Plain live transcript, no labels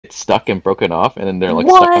stuck and broken off, and then they're like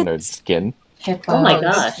stuck on their skin. Hippos. Oh my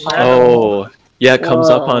gosh. Oh, yeah, it comes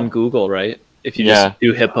up Whoa. on Google, right? If you just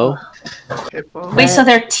do hippo. Wait, so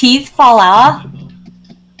their teeth fall out?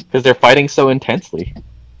 Because they're fighting so intensely.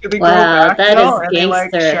 Wow, that is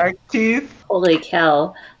gangster. Like shark teeth. Holy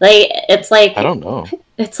cow! Like it's like I don't know.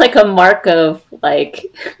 It's like a mark of like.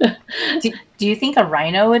 Do you think a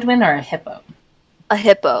rhino would win or a hippo? A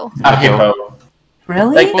hippo. A hippo.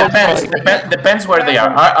 Really? Like depends where they are.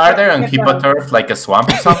 Are they on hippo turf, like a swamp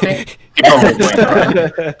or something? Hippo would win.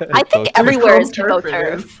 Right? I think everywhere is hippo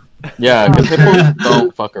turf. Yeah, because hippos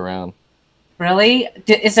don't fuck around. Really?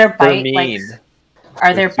 Is their bite like? mean.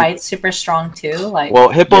 Are their bites super strong too? Like. Well,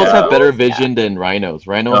 hippos have better vision than rhinos.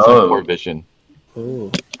 Rhinos have poor vision.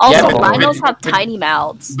 Ooh. Also, Yeah, rhinos have tiny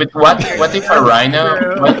mouths. But what if a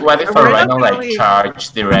rhino? What if a rhino like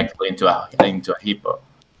charged directly into a hippo?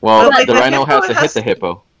 Well, But, like, the the rhino hippo has to hit has- the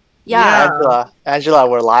hippo. Yeah. Angela,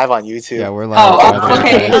 we're live on YouTube. Yeah, we're live. Oh,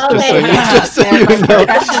 okay. Just so you know.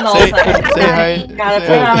 Professionals. Say hi. Gotta Say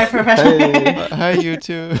put on hi. my professional. Hi,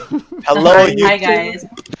 YouTube. Hello, YouTube. Hi guys.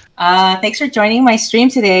 Thanks for joining my stream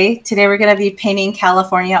today. Today we're gonna be painting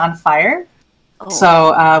California on fire.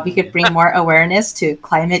 So we could bring more awareness to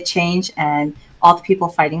climate change and all the people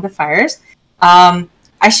fighting the fires. I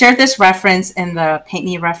shared this reference in the Paint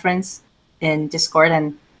Me reference in Discord,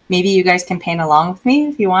 and maybe you guys can paint along with me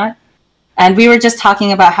if you want. And we were just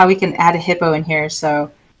talking about how we can add a hippo in here, so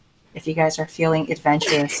if you guys are feeling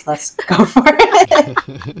adventurous, let's go for it.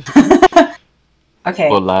 Okay.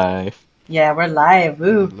 We're live. Yeah, we're live.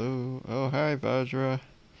 Woo. Hello. Oh, hi, Vajra.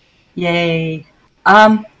 Yay.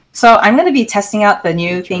 So I'm going to be testing out the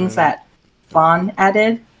new things that Vaughn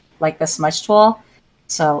added, like the smudge tool.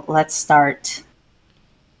 So let's start.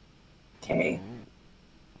 Okay.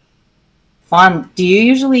 Vaughn, do you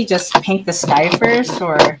usually just paint the sky first,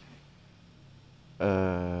 or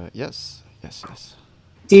Yes.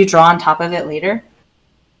 do you draw on top of it later?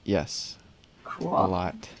 Yes. Cool. A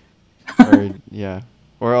lot. Or, yeah.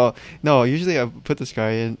 Or no, usually I put the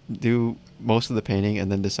sky in, do most of the painting,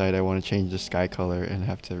 and then decide I want to change the sky color and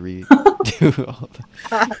have to redo all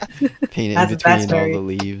the paint in between all the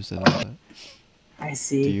leaves and all that. I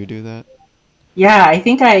see. Do you do that? Yeah, I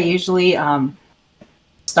think I usually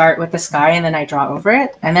start with the sky and then I draw over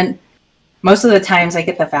it. And then most of the times I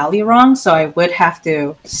get the value wrong, so I would have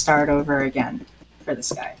to start over again for the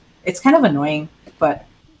sky. It's kind of annoying, but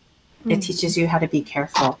it teaches you how to be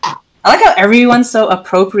careful. I like how everyone's so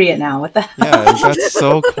appropriate now. What the hell? Yeah, it got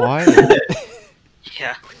so quiet.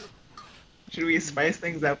 Yeah. Should we spice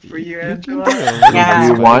things up for you, Angela? Yeah.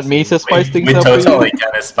 You want me to spice things We up? for you? totally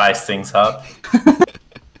gotta spice things up.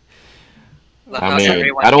 I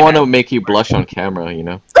mean, I don't want to make you blush on camera, you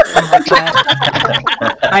know? Oh my God.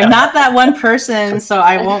 I'm not that one person, so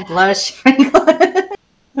I won't blush. Oh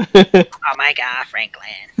my god,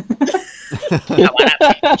 Franklin.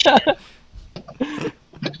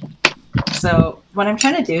 So what I'm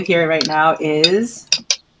trying to do here right now is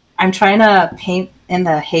I'm trying to paint in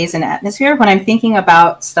the haze and atmosphere. When I'm thinking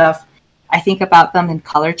about stuff, I think about them in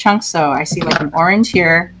color chunks. So I see like an orange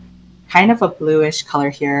here, kind of a bluish color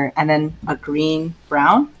here, and then a green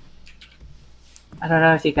brown. I don't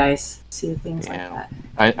know if you guys see things like that.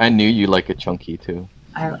 I knew you like it chunky too.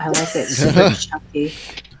 I like it super chunky.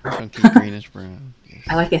 Chunky greenish brown. Yes.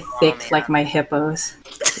 I like it thick like my hippos.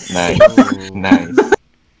 Nice. Nice.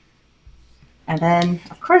 And then,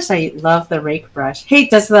 of course, I love the rake brush. Hey,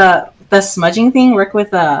 does the smudging thing work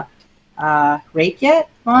with a rake yet,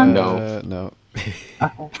 Vaughn? No. No. Okay.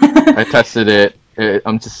 I tested it.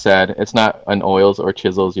 I'm just sad. It's not on oils or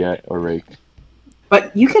chisels yet or rake.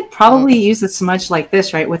 But you could probably use a smudge like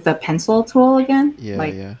this, right? With the pencil tool again? Yeah,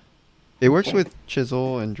 like, yeah. It works with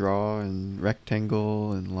chisel and draw and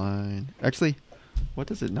rectangle and line. Actually, what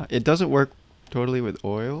does it not? It doesn't work totally with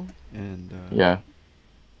oil and... yeah.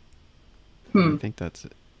 I think that's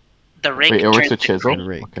it. The rake. Wait, it works with chisel? And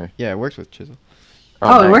rake. Okay. Yeah, it works with chisel.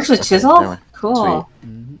 Oh, it nice. works with Okay, chisel? never mind. Cool.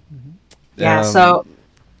 Mm-hmm. Yeah, so...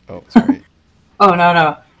 Oh, sorry. Oh,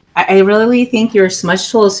 no. I really think your smudge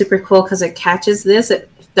tool is super cool because it catches this. It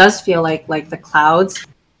does feel like the clouds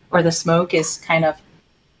or the smoke is kind of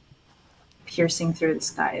piercing through the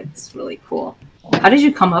sky. It's really cool. How did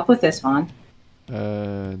you come up with this, Vaughn?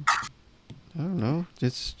 I don't know.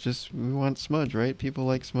 It's just we want smudge, right? People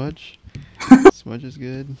like smudge. Smudge is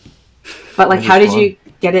good. But like, Smudge how is did you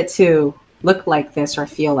get it to look like this or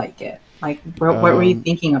feel like it? Like, what were you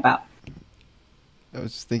thinking about? I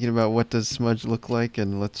was thinking about what does smudge look like,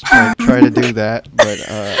 and let's try to do that. But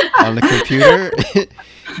on the computer,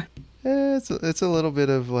 it's a little bit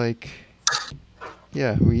of like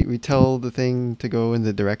Yeah, we tell the thing to go in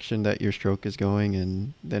the direction that your stroke is going,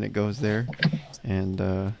 and then it goes there.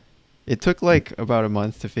 And it took like about a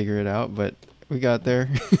month to figure it out, but we got there.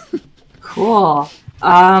 Cool.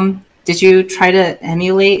 Did you try to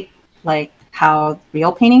emulate like how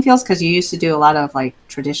real painting feels? Because you used to do a lot of like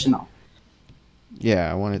traditional.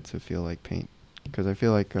 Yeah, I want it to feel like paint, because I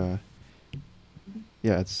feel like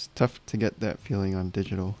yeah, it's tough to get that feeling on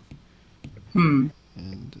digital. And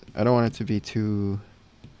I don't want it to be too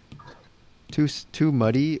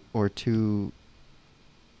muddy or too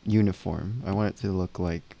uniform. I want it to look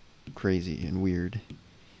like crazy and weird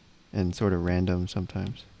and sort of random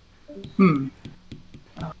sometimes. I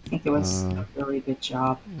think it was a really good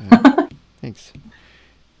job. Yeah, thanks.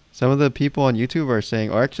 Some of the people on YouTube are saying,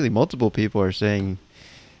 or actually multiple people are saying,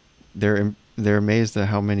 they're amazed at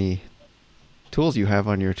how many tools you have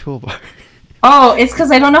on your toolbar. Oh, it's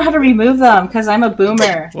because I don't know how to remove them because I'm a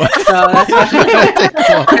boomer. So that's okay,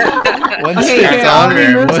 here, I'll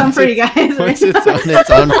remove some for you guys. Once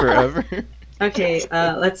it's on forever. Okay,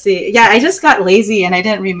 let's see. Yeah, I just got lazy and I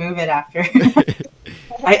didn't remove it after.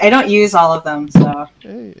 I don't use all of them, so.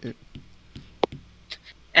 Hey.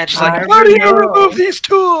 And she's like, how do you remove these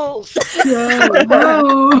tools?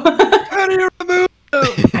 No. How do you remove them?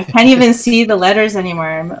 I can't even see the letters anymore.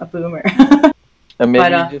 I'm a boomer. And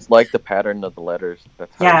maybe you just like the pattern of the letters.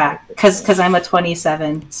 That's how yeah, because I'm a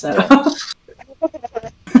 27, so.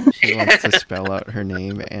 She wants to spell out her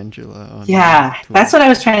name, Angela. On yeah, that's what I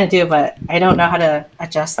was trying to do, but I don't know how to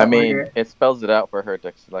adjust the order. It spells it out for her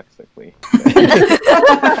dyslexically.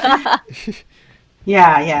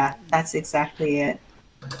 Yeah, that's exactly it.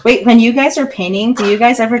 Wait, when you guys are painting, do you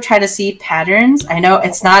guys ever try to see patterns? I know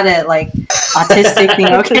it's not a like autistic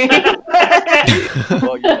thing, okay?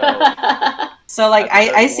 Well, you know, so like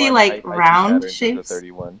I see like round shapes.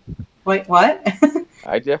 31. Wait, what?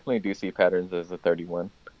 I definitely do see patterns as a 31.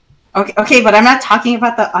 Okay, but I'm not talking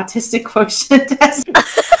about the autistic quotient test.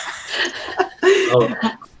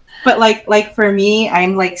 But like for me,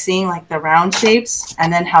 I'm like seeing like the round shapes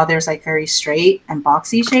and then how there's like very straight and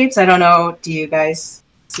boxy shapes. I don't know. Do you guys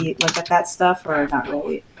look at that stuff or not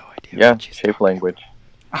really? No idea. Yeah, shape language.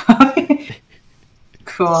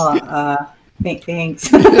 Cool.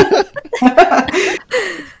 Thanks.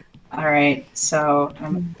 All right. So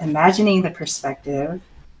I'm imagining the perspective.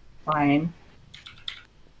 Fine.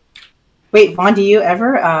 Wait, Vaughn, do you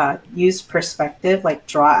ever use perspective, like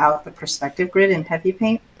draw out the perspective grid in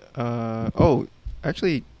HEAVYPAINT? Oh,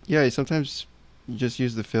 actually, yeah, sometimes you just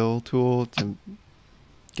use the fill tool to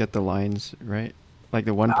get the lines right. Like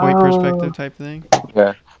the one-point perspective type thing.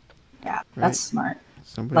 Yeah. Yeah, Right? that's smart.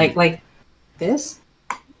 Somebody... Like this?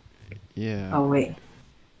 Yeah. Oh, wait.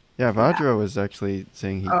 Yeah, Vajra was actually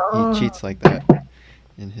saying he cheats like that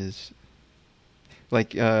in his...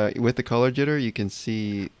 Like, with the color jitter, you can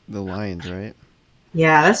see the lines, right?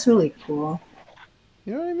 Yeah, that's really cool.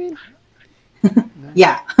 You know what I mean?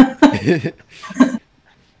 Yeah.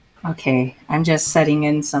 Okay, I'm just setting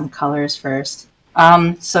in some colors first.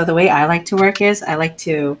 So the way I like to work is I like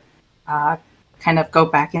to kind of go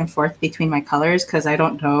back and forth between my colors because I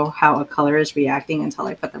don't know how a color is reacting until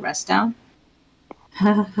I put the rest down.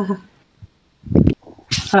 Why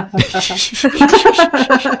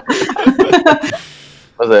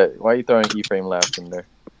are you throwing keyframe laughs in there?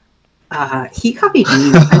 He copied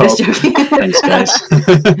me. I'm just joking. Thanks, guys.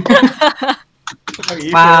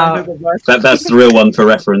 Wow. That's the real one for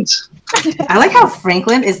reference. I like how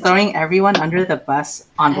Franklin is throwing everyone under the bus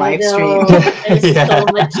on live stream. There's so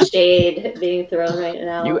much shade being thrown right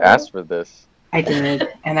now. You asked for this. I did,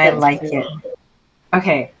 and I like it.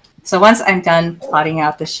 Okay, so once I'm done plotting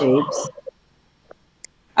out the shapes,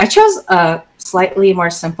 I chose a slightly more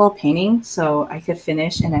simple painting so I could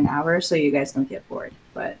finish in an hour so you guys don't get bored.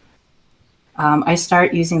 But I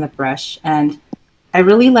start using the brush, and I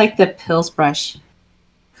really like the Pills brush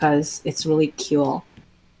because it's really cool.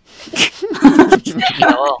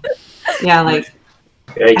 Yeah, like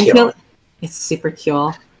Very I cute. feel it's super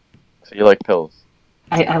cool. So you like pills?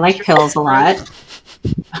 I like pills a lot.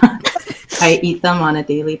 I eat them on a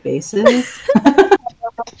daily basis.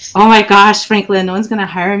 Oh my gosh, Franklin, no one's gonna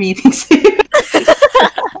hire me.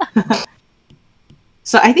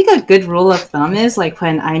 So I think a good rule of thumb is like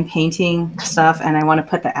when I'm painting stuff and I want to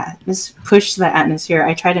put push the atmosphere,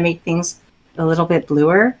 I try to make things a little bit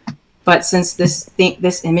bluer. But since this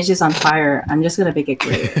image is on fire, I'm just gonna make it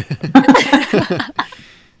grayer.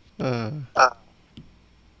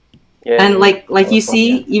 Yeah, and like you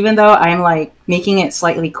see, even though I'm like making it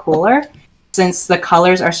slightly cooler, since the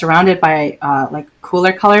colors are surrounded by like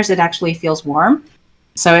cooler colors, it actually feels warm.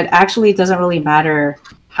 So it actually doesn't really matter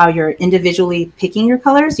how you're individually picking your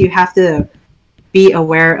colors. You have to be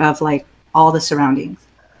aware of like all the surroundings.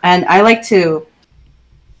 And I like to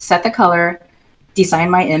set the color, design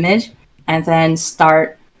my image, and then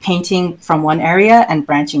start painting from one area and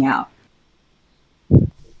branching out.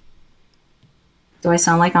 Do I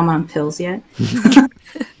sound like I'm on pills yet?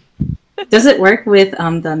 Does it work with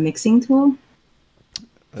the mixing tool?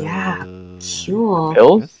 Yeah, cool.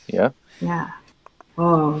 Pills? Yeah. Yeah.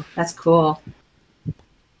 Oh, that's cool.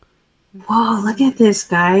 Whoa, look at this,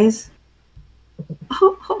 guys.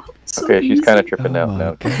 Oh, so Okay, she's easy. kind of tripping out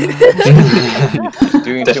now.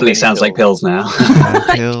 Definitely sounds like pills now.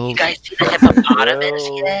 Pills. You guys see the hippopotamus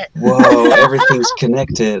yet? Whoa, everything's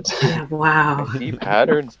connected. Yeah, wow. I see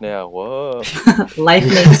patterns now. Whoa. Life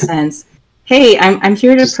makes sense. Hey, I'm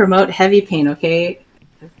here to promote heavy paint, okay?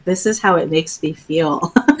 This is how it makes me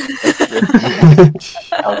feel.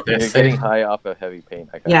 You're getting high off of heavy paint.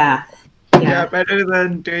 Yeah. Yeah, better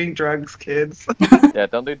than doing drugs, kids. Yeah,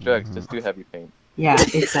 don't do drugs. Just do heavy paint. Yeah,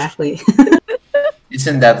 exactly.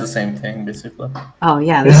 Isn't that the same thing, basically? Oh,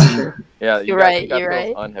 yeah, that's true. Yeah, You're got- right, you got you're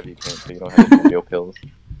pills right. on heavy paint, so you don't have to do real pills.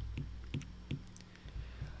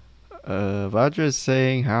 Vajra is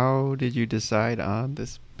saying, how did you decide on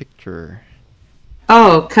this picture?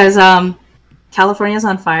 Oh, because California's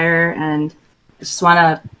on fire, and I just want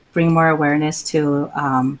to bring more awareness to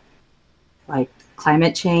like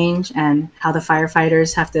climate change and how the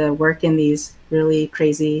firefighters have to work in these really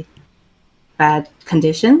crazy, bad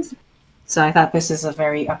conditions. So I thought this is a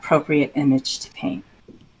very appropriate image to paint.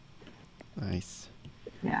 Nice.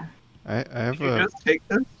 Yeah. I have You a. just take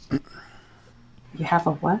this. You have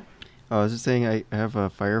a what? I was just saying I have a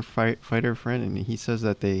firefighter friend, and he says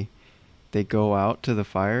that they go out to the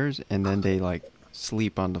fires and then they like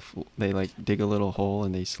sleep on the they like dig a little hole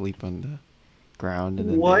and they sleep on the ground and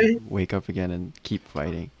then they wake up again and keep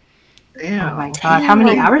fighting. Damn. Oh my god! How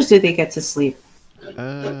many hours do they get to sleep? I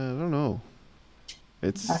don't know.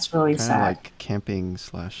 That's really kinda sad. like camping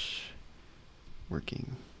 /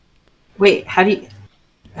 working. Wait, how do you?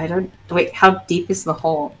 I don't. Wait, how deep is the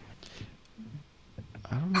hole?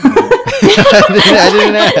 I don't know. I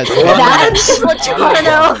didn't ask. That's what you want to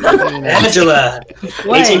know. Angela,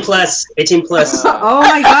 What? 18 plus, 18 plus. Oh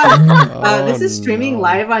my god! Oh, This is streaming no.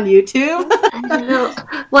 live on YouTube. I don't know.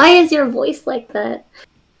 Why is your voice like that?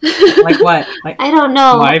 Like what? Like I don't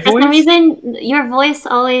know. My For some voice? reason, your voice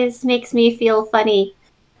always makes me feel funny.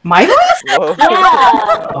 my voice? Whoa.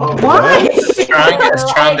 Yeah. Why?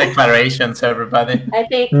 Strong declarations, everybody. I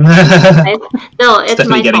think. it's No, it's definitely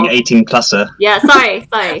my getting fault. 18 pluser. Yeah, sorry.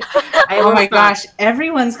 I Oh will my stop. gosh!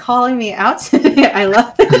 Everyone's calling me out today. I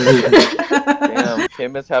love it. Damn,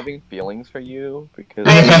 Kim is having feelings for you because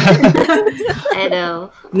I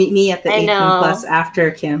know. Meet me at the I 18 know. plus after,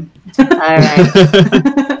 Kim. All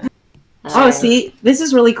right. Oh, see, this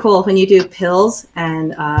is really cool. When you do pills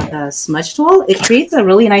and the smudge tool, it creates a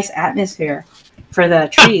really nice atmosphere for the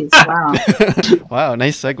trees. Wow. Wow,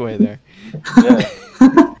 nice segue there. yeah.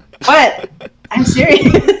 What? I'm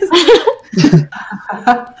serious.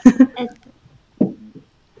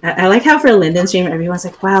 I like how for Lyndon's stream, everyone's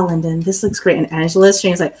like, wow, Lyndon, this looks great. And Angela's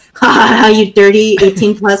stream's like, ha, you dirty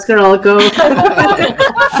 18 plus girl, go.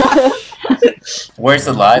 Where's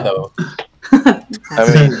the lie, though? I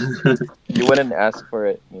mean, you wouldn't ask for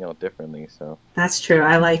it, differently. So That's true.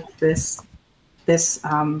 I like this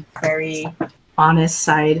very honest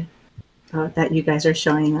side that you guys are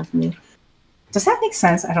showing of me. Does that make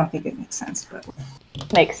sense? I don't think it makes sense, but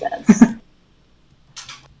Makes sense.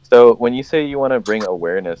 So when you say you want to bring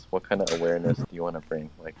awareness, what kind of awareness do you want to bring?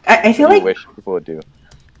 Like, I feel what do like you wish people would do?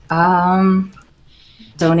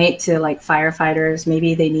 donate to like firefighters.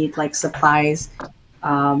 Maybe they need like supplies.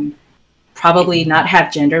 Probably not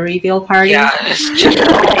have gender reveal parties. God.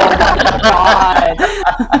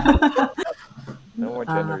 No more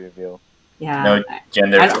gender reveal. Yeah. No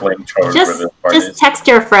gender flamethrower Just for the parties. text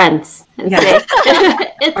your friends and Yeah. say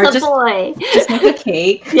it's Or a just- boy. Just make a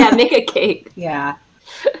cake. Yeah, make a cake. Yeah.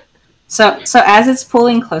 So as it's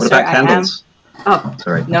pulling What closer, about I am. candles? Oh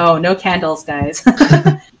Sorry. no candles, guys.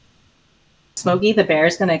 Smokey the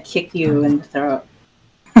Bear's gonna kick you in the throat.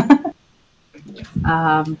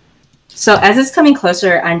 So as it's coming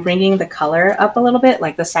closer, I'm bringing the color up a little bit,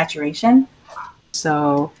 like the saturation,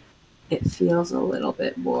 so it feels a little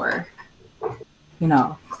bit more,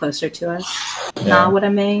 closer to us. Yeah. Know what I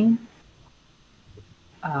mean?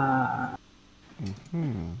 Yeah.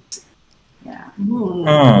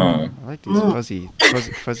 I like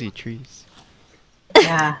these fuzzy trees.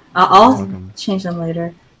 Yeah. I'll Welcome. change them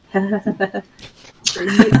later. The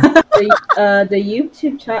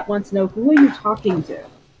YouTube chat wants to know, who are you talking to?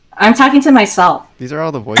 I'm talking to myself. These are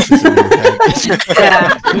all the voices in your head.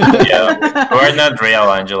 Yeah. Yeah, we're not real,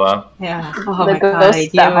 Angela. Yeah. Oh The my god, I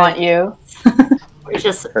ghosts that knew haunt it. you. We're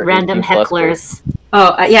just Her random 18 plus hecklers.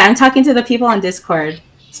 Oh, yeah, I'm talking to the people on Discord,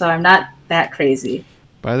 so I'm not that crazy.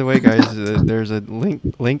 By the way, guys, there's a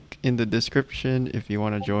link in the description if you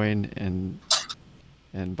want to join and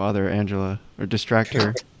bother Angela or distract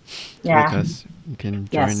her Yeah. with us. You can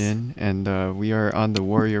Yes. join in, and we are on the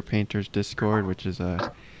Warrior Painters Discord, which is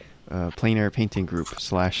a plein air painting group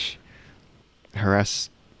 / harass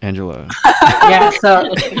Angela. Yeah,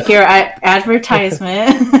 so here,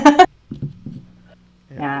 advertisement.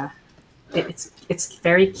 Yeah. It's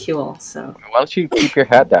very cool, so. Why don't you keep your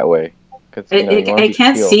hat that way? Cause, you know, you wanna I be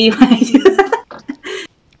can't cool. see when I do that.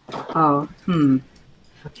 Oh,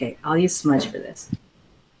 Okay, I'll use smudge for this.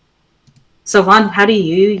 So Vaughn, how do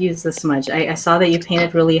you use the smudge? I saw that you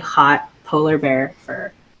painted really hot polar bear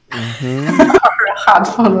fur. Mm-hmm. Hot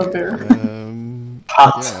polar bear.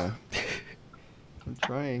 Hot. Yeah. I'm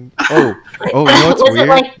trying. Oh, you know what's Was weird? it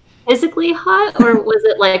like physically hot, or was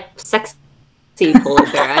it like sexy polar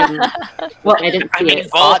bear? I didn't see it.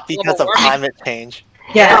 Hot because of climate change.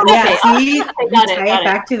 Yeah, Okay. yeah. See, Okay, we got it, tie got it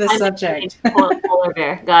back to the I'm subject. Polar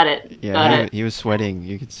bear. Got it. Got Yeah, it. he was sweating.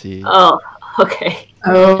 You could see. Oh, okay.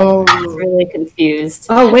 Oh. I was really confused.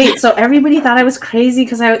 Oh wait, so everybody thought I was crazy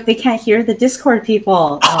because they can't hear the Discord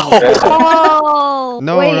people. Oh.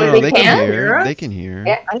 No, Wait, no, they they can can hear hear. us? They can hear.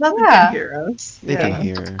 Yeah. I thought they Yeah. could hear us. They Yeah. can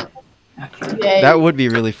hear. Okay. That would be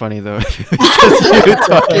really funny though. If it was just you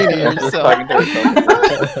talking to Just talking yourself. to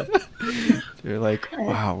yourself. You're like,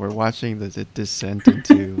 wow, we're watching the descent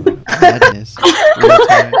into madness. Real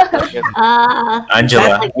time.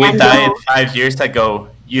 Angela, like we Angela. died 5 years ago.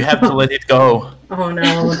 You have to let it go. Oh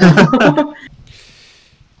no.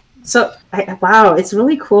 So wow, it's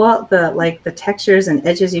really cool the textures and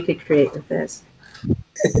edges you could create with this.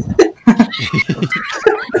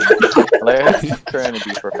 Like, I'm trying to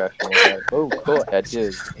be professional. Like, oh, cool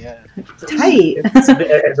edges. Yeah. Tight.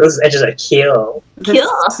 Those edges are cute.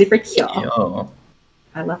 That's super cute. Yo.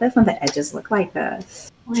 I love it when the edges look like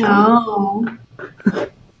this. Oh.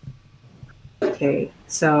 Okay,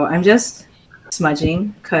 so I'm just smudging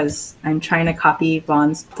because I'm trying to copy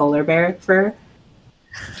Vaughn's polar bear fur.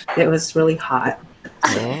 It was really hot.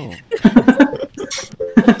 Oh.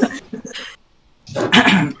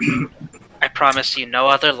 I promise you, no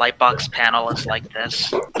other Lightbox panel is like this.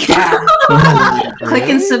 Click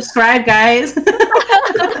and subscribe, guys.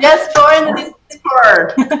 Just join the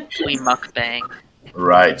Discord. We mukbang.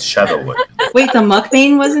 Right, Shadow. Wait, the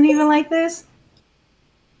mukbang wasn't even like this?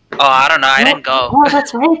 Oh, I don't know. I didn't go. Oh,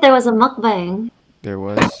 that's right. There was a mukbang. There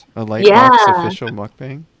was a Lightbox Yeah. official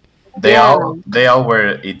mukbang. They all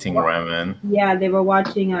were eating ramen. Yeah, they were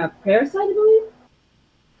watching a Parasite, I believe.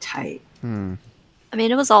 Tight. I mean,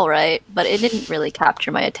 it was all right, but it didn't really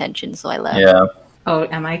capture my attention, so I left. Yeah. Oh,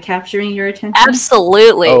 am I capturing your attention?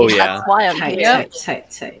 Absolutely. Oh, yeah. That's why I'm Tight, here.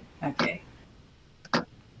 tight. Okay.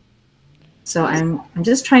 So I'm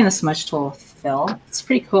just trying the smudge tool fill. It's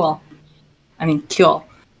pretty cool. I mean, cool.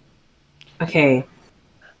 Okay.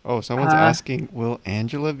 Oh, someone's asking, will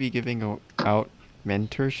Angela be giving out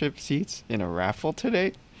mentorship seats in a raffle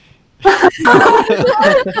today? Full.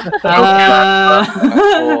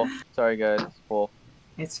 Sorry, guys. It's full.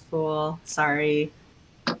 It's full. Sorry.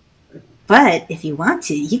 But if you want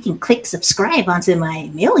to, you can click subscribe onto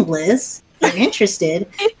my mailing list if you're interested.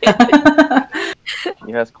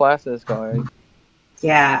 He has classes, guys.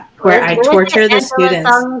 Yeah, where I torture the students.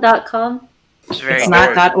 AngelaSung.com. It's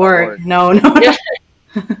not .org. No.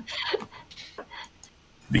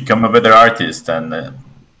 Become a better artist and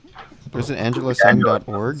There's an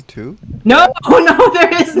angelasung.org too? No,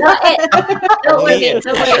 there is not. Don't worry.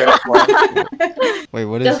 Don't worry. Wait,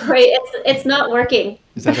 what is? Don't worry. It's not working.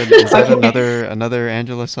 Is that another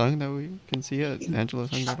Angela Sung that we can see at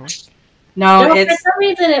angelasung.org? No, For it's some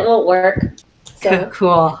reason it won't work. So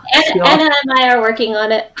cool. Anna and I are working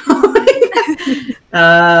on it.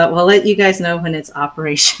 We'll let you guys know when it's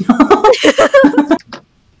operational.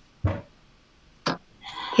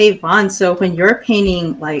 Hey Vaughn, so when you're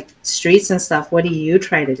painting like streets and stuff, what do you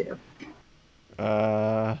try to do?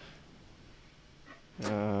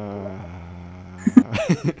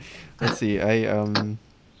 Let's see.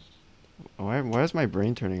 Why is my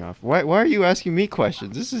brain turning off? Why are you asking me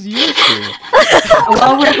questions? This is your stream.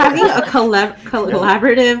 Well, we're having a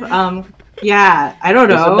collaborative. Yeah, I don't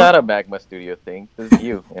know. This is not a Magma Studio thing. This is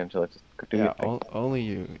you, Angela. Just do your thing. Only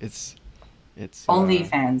you. It's Only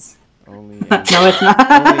fans. Only. No, it's not.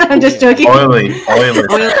 I'm just joking. Oily fans.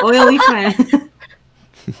 Oily fans.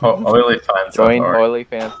 Join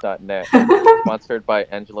oilyfans.net. Sponsored by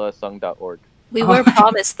angelasung.org. We were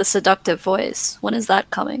promised the seductive voice. When is that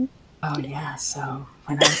coming? Oh yeah, so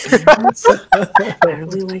when I'm saying this, I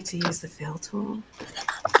really like to use the fill tool.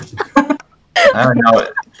 I don't know.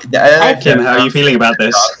 Kim, how are you feeling about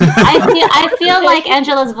this? I feel like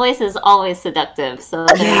Angela's voice is always seductive. So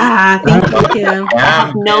Yeah, thank you.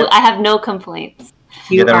 I have no complaints.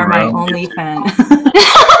 You are my only fan.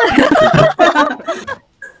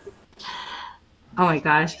 Oh my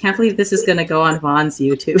gosh, I can't believe this is gonna go on Vaughn's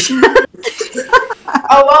YouTube.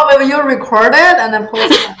 Oh wow, maybe you'll record it and then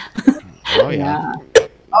post it. Oh yeah.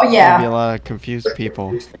 Oh yeah. There'll be a lot of confused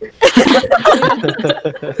people.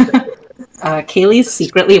 Kaylee's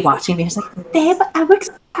secretly watching me. She's like, babe, I worked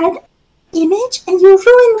hard image and you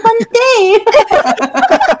ruined one day.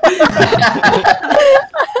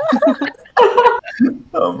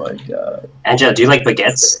 Oh my god. Angela, do you like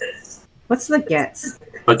baguettes? What's the gets?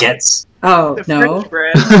 Baguettes. Oh, The no. French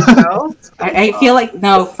bread, no? I feel like,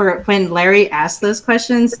 no, for when Larry asks those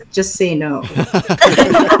questions, just say no. But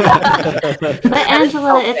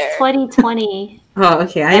Angela, it's 2020. Oh,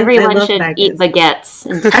 okay. Everyone I love should eat baguettes.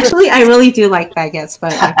 Actually, I really do like baguettes,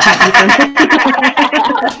 but I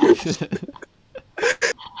can't eat them.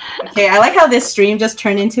 Okay, I like how this stream just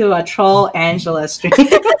turned into a troll Angela stream.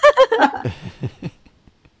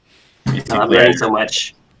 I'm learning so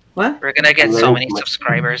much. What? We're gonna get so many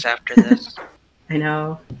subscribers after this. I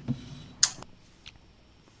know.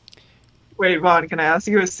 Wait, Vaughn, can I ask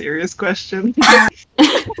you a serious question?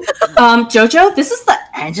 Jojo, this is the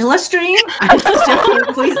Angela stream. I'm just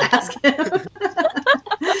joking. Please ask him.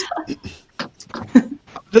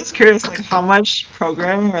 Just curious, like how much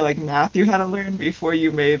programming or like math you had to learn before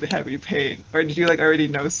you made the heavy paint, or did you like already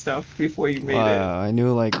know stuff before you made it? I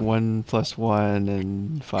knew like 1 + 1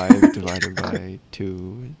 and 5 divided by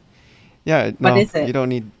 2. Yeah, no, What is it? you don't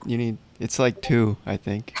need. You need. It's like 2, I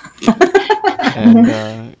think.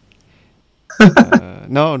 And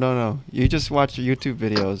no. You just watch YouTube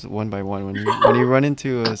videos one by one. When you run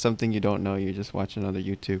into something you don't know, you just watch another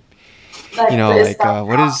YouTube. You know, like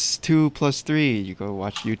what is 2 + 3? You go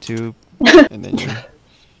watch YouTube, and then you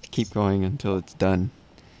keep going until it's done.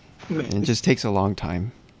 And it just takes a long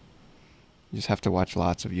time. You just have to watch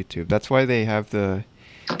lots of YouTube. That's why they have the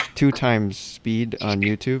 2 times speed on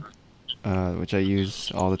YouTube, which I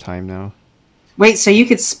use all the time now. Wait, so you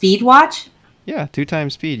could speed watch? Yeah, 2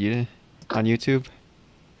 times speed on YouTube.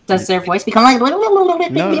 Does their voice become like No,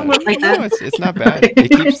 like that? it's not bad.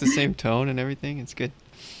 It keeps the same tone and everything. It's good.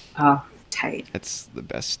 Oh, tight. It's the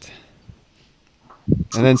best.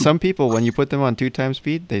 And then some people, when you put them on 2 times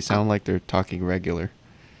speed, they sound like they're talking regular.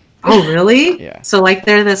 Oh, really? Yeah. So like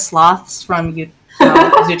they're the sloths from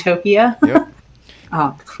Zootopia? Yep.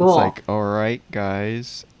 Oh, cool. It's like, all right,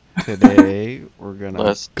 guys, today we're gonna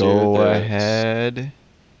Let's go do this. ahead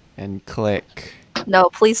and click No,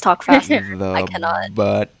 please talk faster. the I cannot.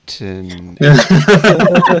 button.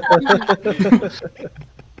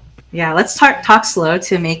 Yeah, let's talk slow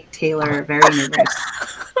to make Taylor very nervous.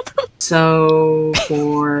 So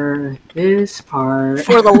for this part,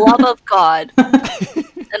 For the love of God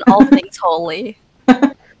and all things holy.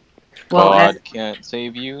 well, God can't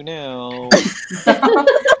save you now.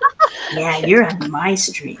 yeah, you're on my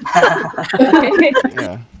stream.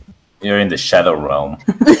 Yeah. You're in the shadow realm.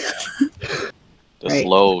 The Right.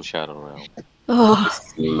 slow shadow realm. Oh,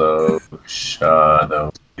 Slow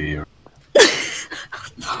shadow. Ew.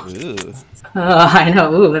 I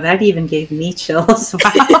know. Ooh, that even gave me chills.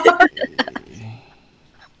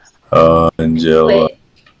 Wow. Angela.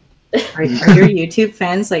 Wait. Are your YouTube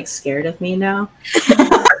fans like scared of me now?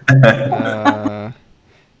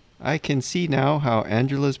 I can see now how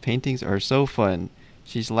Angela's paintings are so fun.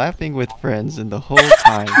 She's laughing with friends and the whole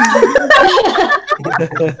time.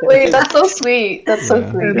 Wait, that's so sweet. That's so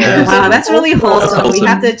Yeah. sweet. Wow, that's really wholesome. We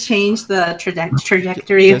have to change the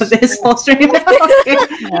trajectory of this whole stream now. Okay.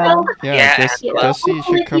 Yeah, Yeah. Jesse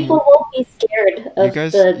should come. People won't be scared of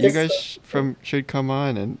You guys should come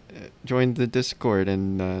on and join the Discord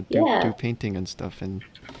and do painting and stuff. And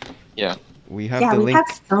Yeah. we have Yeah, the we link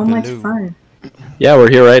have so much below. fun. Yeah,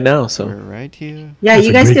 we're here right now, so. We're right here. Yeah, That's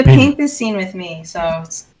you a guys great could painting. paint this scene with me, so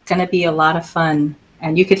it's gonna be a lot of fun,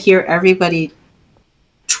 and you could hear everybody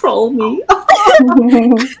troll me.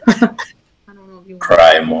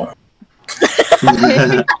 Cry more.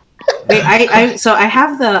 Wait, so I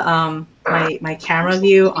have the my camera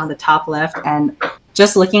view on the top left, and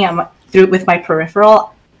just looking at with my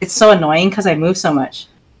peripheral, it's so annoying because I move so much.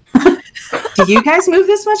 Do you guys move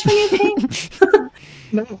this much when you paint?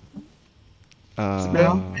 No.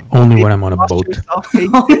 Only when I'm on a boat. Only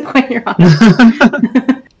when you're on.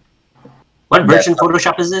 What version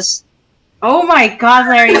Photoshop is this? Oh my God,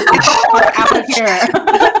 Larry! Get the fuck out of here.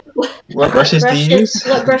 What brushes do you use?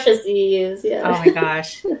 What brushes do you use? Yeah. Oh my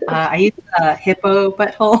gosh. I use a hippo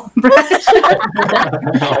butthole brush.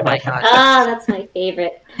 Oh my god. Ah, that's my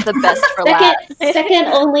favorite. The best for last. Second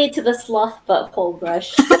only to the sloth butthole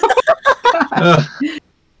brush.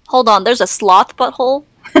 Hold on, there's a sloth butthole?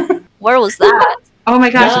 Where was that? Oh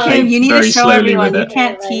my gosh, No. Kim, you need to Very show slowly everyone. with You it.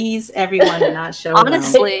 can't tease everyone and not show them.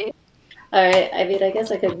 Honestly. Alright, I mean, I guess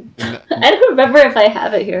I could. I don't remember if I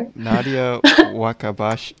have it here. Nadia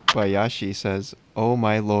Wakabayashi says, "Oh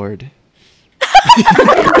my lord."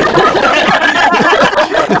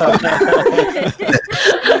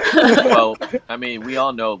 Well, I mean, we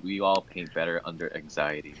all know we all paint better under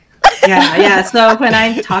anxiety. Yeah. So when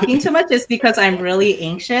I'm talking too much, it's because I'm really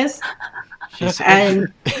anxious.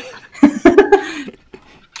 And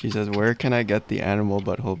She says, "Where can I get the animal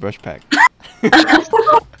butthole brush pack?"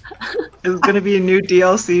 Is it gonna be a new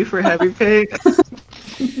DLC for Heavy Paint?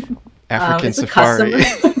 African it's a Safari.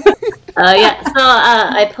 Yeah, so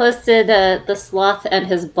I posted the sloth and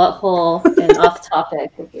his butthole in off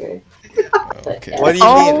topic if you're. Okay. What do you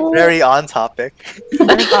mean? Very on topic. Oh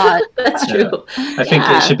my god. That's true. I think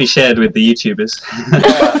it should be shared with the YouTubers.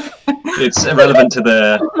 It's irrelevant to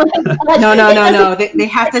the. No. They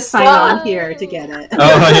have to sign on here to get it.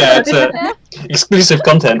 Oh yeah, it's exclusive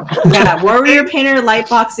content. Yeah, Warrior Painter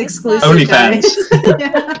Lightbox exclusive. OnlyFans. Guys.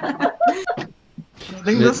 I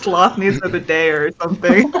think the sloth needs a bidet or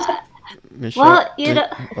something. Michelle, Well, you know.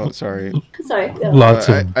 Oh, sorry. Sorry. Go. Lots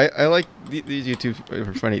of. I like these YouTube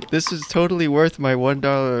are funny. This is totally worth my $1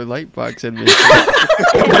 Lightbox admission.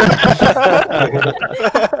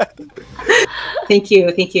 Thank you.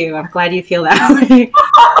 I'm glad you feel that way.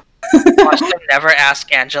 Watch them never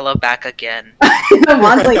ask Angela back again.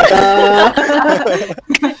 Juan's like,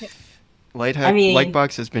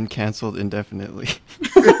 Lightbox has been canceled indefinitely.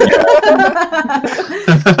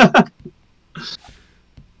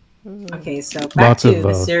 Okay, so back Lots to of,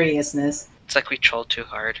 the seriousness. It's like we trolled too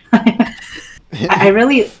hard. I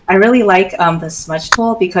really like the smudge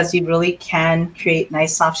tool because you really can create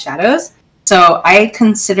nice soft shadows. So I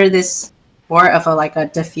consider this more of a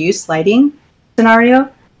diffuse lighting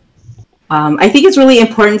scenario. I think it's really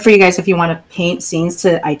important for you guys if you want to paint scenes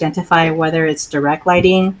to identify whether it's direct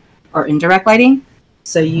lighting or indirect lighting,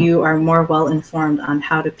 so you are more well informed on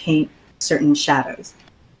how to paint certain shadows.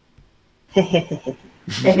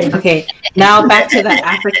 Okay, now back to the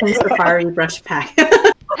African Safari brush pack.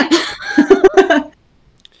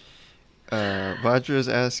 Vajra is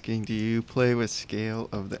asking, do you play with scale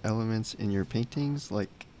of the elements in your paintings, like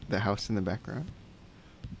the house in the background?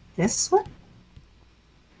 This one?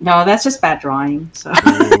 No, that's just bad drawing. So.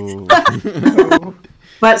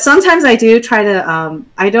 But sometimes I do try to.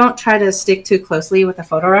 I don't try to stick too closely with the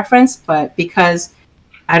photo reference, but because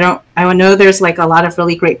I know there's a lot of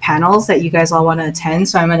really great panels that you guys all want to attend,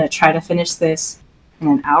 so I'm going to try to finish this in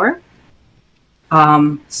an hour.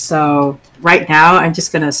 So right now I'm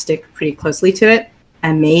just going to stick pretty closely to it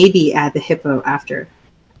and maybe add the hippo after.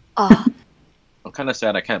 Oh. I'm kind of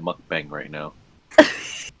sad I can't mukbang right now.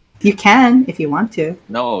 You can if you want to.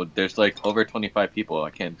 No, there's over 25 people.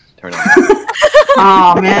 I can't turn on.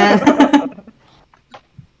 Oh man.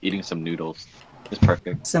 Eating some noodles is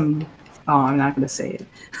perfect. Oh, I'm not going to say it.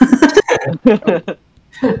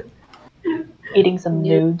 Eating some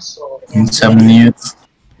nudes. Some nudes.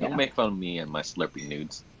 Don't make fun of me and my slurpy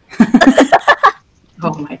nudes.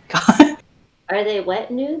 Oh my god. Are they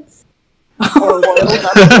wet nudes? Yeah,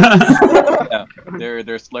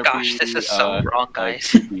 they're slurpy. Gosh, this is so wrong,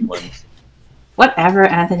 guys. Ones. Whatever,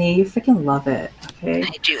 Anthony. You freaking love it. Okay.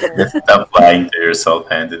 Stop lying to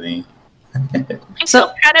yourself, Anthony. I'm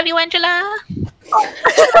so proud of you, Angela. Who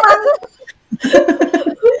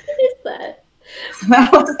is that?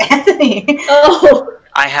 That was Anthony. Oh.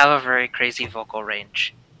 I have a very crazy vocal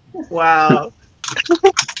range. Wow.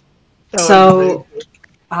 So,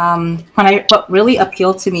 what really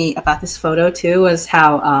appealed to me about this photo too was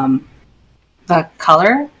how the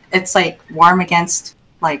color, it's warm against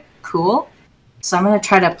cool. So I'm gonna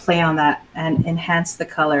try to play on that and enhance the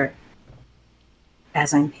color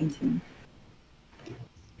as I'm painting.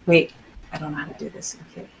 Wait, I don't know how to do this.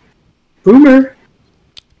 Okay. Boomer.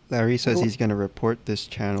 Larry says he's gonna report this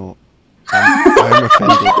channel. I'm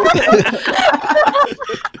offended.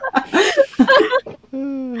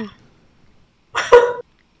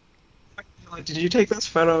 Did you take this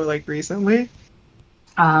photo recently?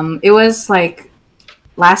 It was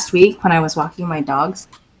last week when I was walking my dogs.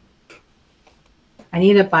 I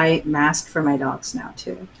need to buy masks for my dogs now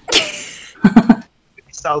too.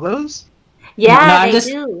 Sell those? Yeah, they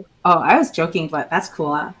do. Oh, I was joking, but that's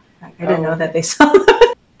cool. I didn't know that they sell them.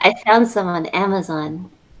 I found some on Amazon.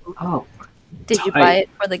 Oh, Did you buy it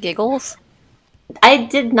for the giggles? I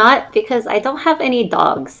did not because I don't have any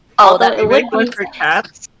dogs. Oh, Although that it would One be. for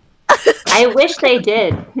cats. I wish they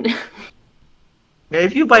did. Maybe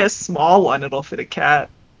if you buy a small one, it'll fit a cat.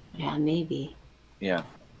 Yeah, maybe. Yeah.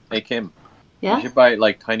 Hey Kim. Yeah? You should buy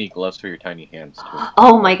like tiny gloves for your tiny hands too.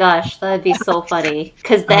 Oh my gosh, that'd be so funny.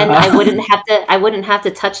 Because then I wouldn't have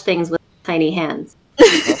to touch things with tiny hands.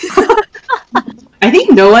 I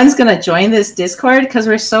think no one's gonna join this Discord because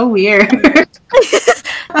we're so weird.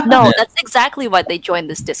 No, that's exactly why they joined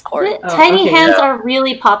this Discord. Tiny hands are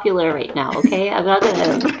really popular right now, okay? I'm not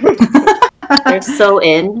gonna... They're so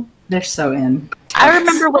in. They're so in. I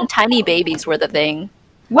remember when tiny babies were the thing.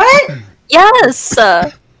 What? Yes!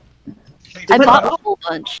 I bought a whole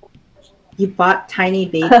bunch. You bought tiny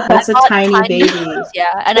baby. What's a tiny baby?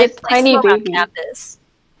 Yeah, and I placed them on campus.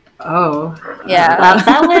 Oh. Yeah. Wow,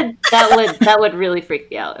 that would really freak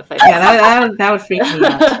me out if I. Yeah, that would freak me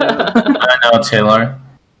out. Too. I don't know, Taylor.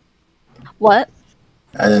 What?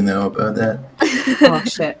 I don't know about that. Oh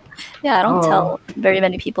shit. Yeah, I don't tell very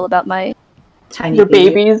many people about my tiny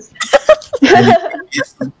babies.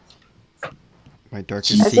 My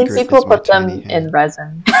darkest I think secret people is my put them tiny hand. in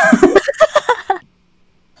resin.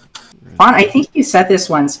 Fawn, I think you said this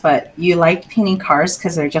once, but you like painting cars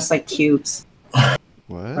because they're just like cubes.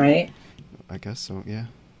 What? Right? I guess so, yeah.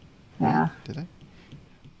 Yeah. Did I?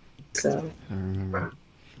 So. I don't remember.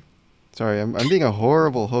 Sorry, I'm being a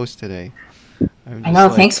horrible host today. I know,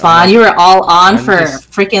 thanks, Fawn. You were all on for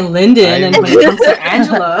freaking Lyndon, and when it comes to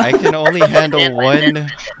Angela. I can only handle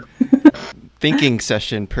one thinking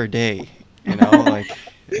session per day. You know, like,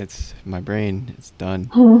 it's my brain, it's done.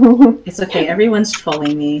 It's okay, everyone's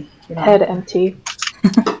trolling me. Head empty.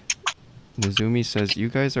 Nozumi says, you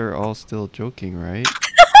guys are all still joking, right?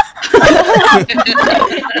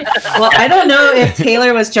 Well, I don't know if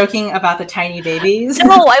Taylor was joking about the tiny babies.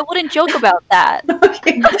 No, I wouldn't joke about that.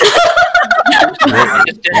 Okay.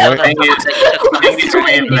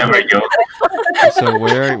 So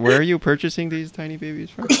where are you purchasing these tiny babies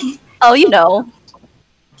from? Oh, you know.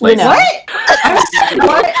 What? What?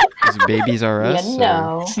 Is Babies R Us? You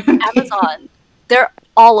know. Amazon. They're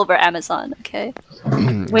all over Amazon, okay?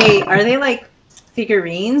 Wait, are they like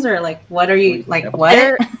figurines or like what are you like what?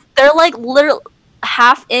 They're like little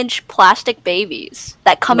half-inch plastic babies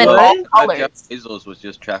that come in all colors. Jeff Bezos was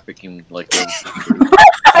just trafficking like.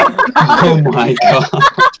 Oh my god.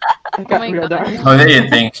 How do you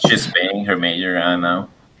think she's paying her major right now?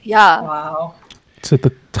 Yeah. Wow. It's at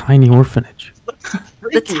the tiny orphanage.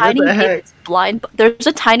 The tiny baby's blind. There's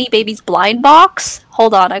a tiny baby's blind box.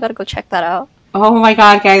 Hold on, I gotta go check that out. Oh my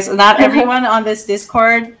god, guys! Not everyone on this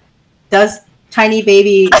Discord does tiny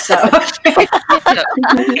baby stuff.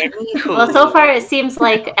 Well, so far it seems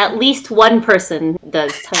like at least one person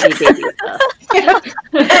does tiny baby stuff.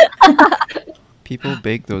 People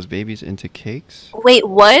bake those babies into cakes? Wait,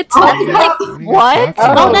 what? What?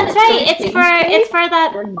 Oh, that's right. It's for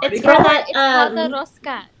that.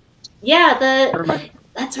 Yeah, that's right.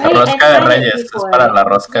 La rosca de Reyes. Es para la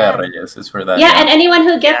rosca de Reyes. It's for that. Yeah, and anyone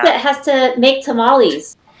who gets it has to make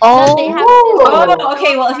tamales. Oh,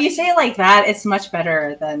 okay. Well, if you say it like that, it's much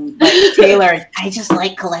better than like Taylor. I just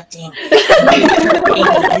like collecting.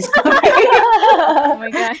 Oh my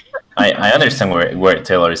god. I understand where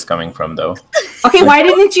Taylor is coming from, though. Okay, why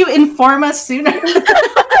didn't you inform us sooner?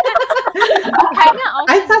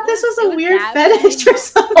 I thought this was a weird fetish or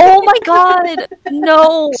something. Oh my god,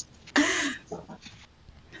 no.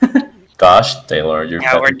 Gosh, Taylor, you're.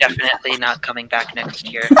 Yeah, we're definitely not coming back next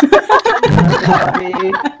year.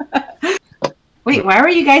 Wait, why were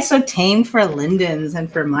you guys so tame for Lyndon's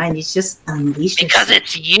and for mine? You just unleashed because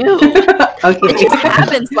it's you. Okay. It just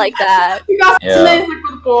happens like that. You got Yeah.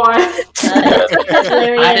 good boy.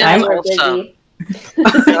 I'm wholesome.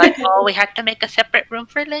 They're like, oh, we had to make a separate room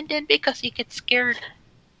for Lyndon because he gets scared.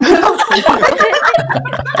 I'm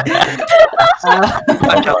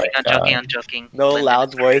joking. No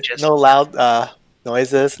loud voice, no loud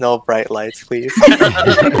noises, no bright lights, please. No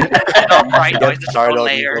bright noises, no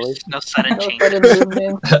layers, no sudden changes.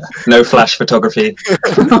 No flash photography.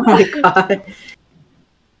 Oh my god.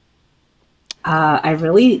 I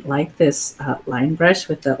really like this line brush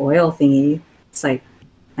with the oil thingy. It's like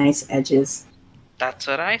nice edges. That's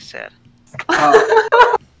what I said.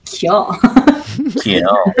 Oh. Kill.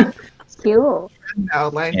 Now,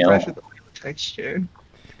 line brush with the texture.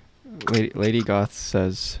 Lady Goth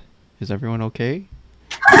says, "Is everyone okay?"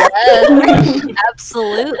 Yes,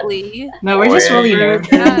 absolutely. No, we're just really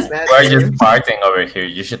nervous. We're just partying over here.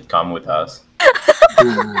 You should come with us.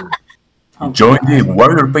 Join the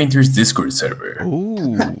Warrior Painters Discord server.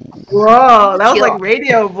 Ooh. Whoa, that was like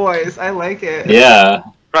radio voice. I like it. Yeah.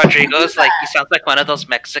 Rodrigo's like, he sounds like one of those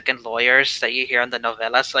Mexican lawyers that you hear on the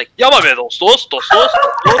novelas, like, llámame dos, dos, dos, dos,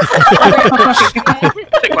 dos.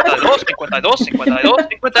 52, 52, 52,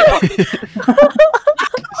 54.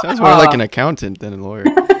 Sounds more like an accountant than a lawyer.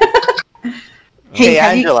 Hey,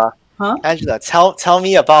 Angela. Angela, tell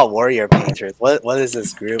me about Warrior Painters. What is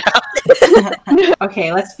this group?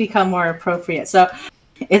 Okay, let's become more appropriate. So,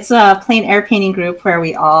 it's a plein air painting group where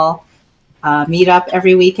we all meet up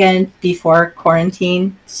every weekend before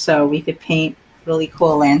quarantine, so we could paint really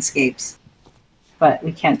cool landscapes. But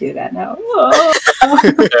we can't do that now. So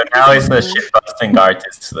now it's a shitposting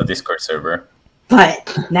artist to the Discord server.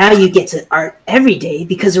 But now you get to art every day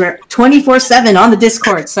because we're 24/7 on the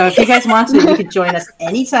Discord. So if you guys want to, you can join us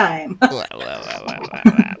anytime.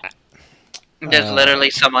 There's literally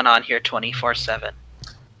someone on here 24/7.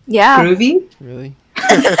 Yeah. Groovy? Really?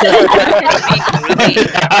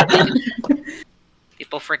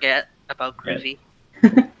 People forget about Groovy.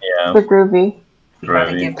 Yeah. The groovy.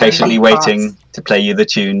 Groovy. Patiently waiting to play you the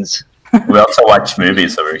tunes. We also watch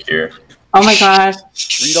movies over here. Oh my gosh.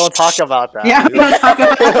 We don't talk about that. Yeah, we don't talk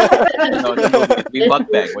about No, we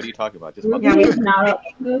mukbang. What are you talking about? Just mukbang. Groovy is not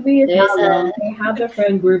Groovy is not wrong. They have their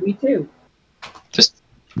friend Groovy too.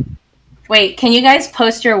 Wait, can you guys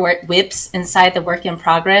post your whips inside the work in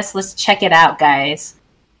progress? Let's check it out, guys.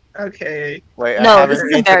 Okay. Wait, No, I haven't this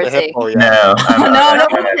is painted the embarrassing. hippo yet. No. No,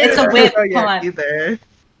 it's a whip. Oh, Come yeah, on. either.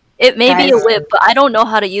 It may be a Guys. whip, but I don't know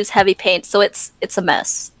how to use heavy paint, so it's a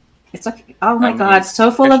mess. It's okay. Oh my god, so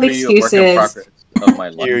full of Picture you a work in excuses. progress of my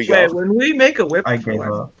life. Here we go. Wait, when we make a whip, I gave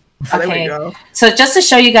up. there we Okay. go. So just to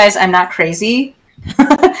show you guys I'm not crazy,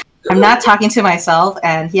 I'm not talking to myself,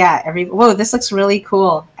 and yeah, whoa, this looks really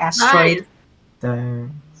cool. Asteroid. Wait,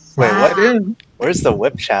 what? Where's the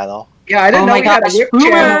whip channel? Yeah, I didn't Oh know my we had a gosh, whip Boomer!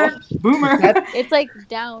 channel. Boomer! It's like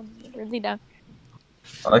down, really down.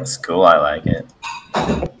 That looks cool. I like it.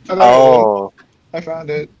 Oh. I found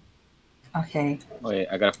it. Okay. Wait,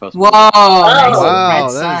 I gotta post. Whoa! Nice Wow, red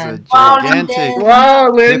that sun. is a gigantic Wow,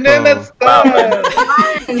 Lyndon, hippo.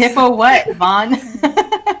 that's done. Hippo what, Vaughn?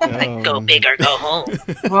 Like, go big or go home.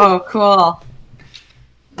 Whoa, cool.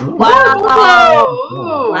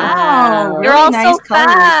 Wow. Wow, You're really all nice so colors.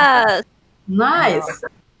 fast. Nice.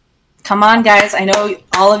 Come on, guys. I know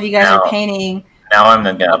all of you guys No. are painting. Now I'm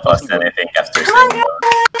not gonna post anything after Come seeing on,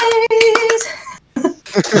 those. guys!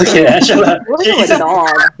 Look at Angela. What is a dog?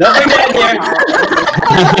 Don't forget here.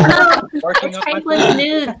 Working up my Franklin's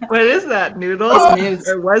nude. What is that? Noodles? It's nudes.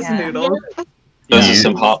 It was Yeah. noodles. Those are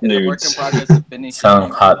some hot Work in nudes. progress of finished.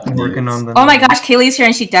 Some hot Working nudes. on them. Oh my gosh, Kaylee's here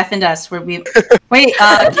and she deafened us. Wait,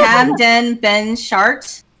 Camden Ben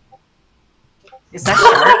Shart? Is that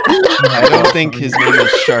Shart? I don't think his name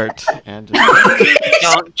is Shart. And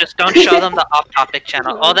Don't show them the off-topic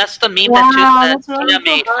channel. Oh, that's the meme Wow, that that's really Tina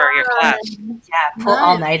made for your class. Yeah, pull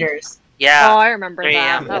all-nighters. Yeah. Oh, I remember 3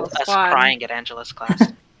 that. a.m. That was us fun. crying at Angela's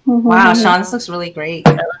class. Wow, Sean, this looks really great.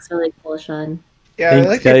 That looks really cool, Sean. Yeah, Thanks, I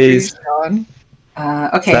like your guys. trees, Sean.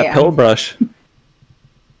 Okay. That pill brush.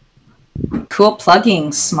 Cool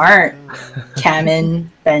plugging. Smart.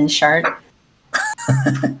 Camin Ben Shart.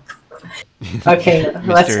 Okay,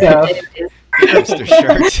 let's go. Mr.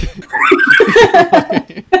 Shart.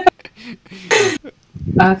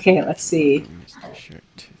 Okay, let's see. Mr. Shart.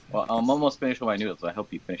 Well, I'm almost finished with my noodles, so I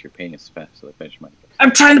hope you finish your painting as fast as I finish mine.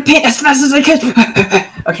 I'm trying to paint as fast as I can.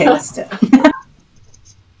 Okay, let's do it.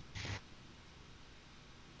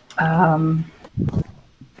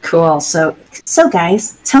 Cool. So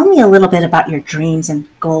guys, tell me a little bit about your dreams and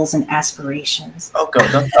goals and aspirations. Oh, go!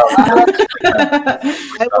 Don't tell me.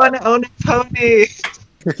 I want to own a pony.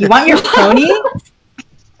 You want your pony?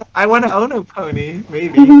 I want to own a pony,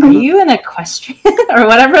 maybe. Are you an equestrian or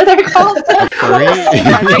whatever they're called? Furry?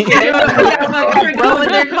 What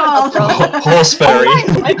they're called? Horse fairy.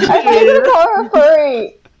 I was gonna call her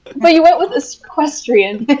furry, but you went with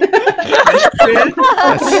equestrian.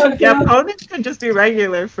 Yeah, ponies can just be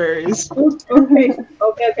regular furries.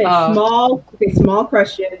 Okay. Oh. Small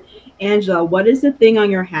question. Angela, what is the thing on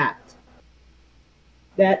your hat?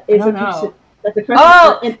 That I is don't know. that's a question.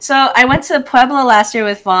 Oh, so I went to Pueblo last year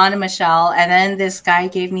with Vaughn and Michelle, and then this guy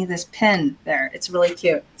gave me this pin there. It's really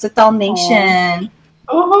cute. It's a Dalmatian.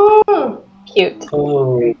 Oh, Cute.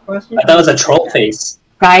 Oh, I thought it was a troll face.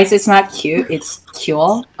 Guys, it's not cute. It's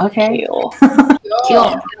cool. Okay. Cool.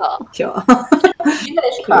 Cool. Cool.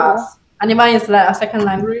 English class. Anyone is that a second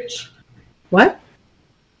language? What?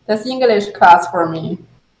 That's English class for me.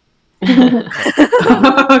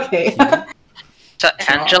 Okay. So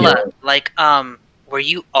Angela, like, were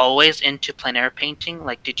you always into plein air painting?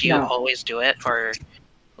 Like, did you No. always do it, or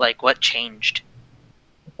like, what changed?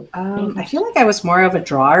 I feel like I was more of a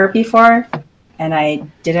drawer before, and I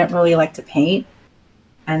didn't really like to paint.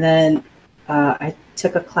 And then I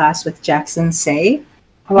took a class with Jackson Say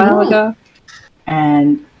a while ago,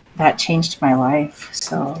 and that changed my life.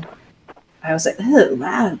 So I was like, oh,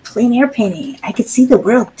 wow, plein air painting. I could see the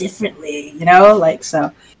world differently, you know? Like,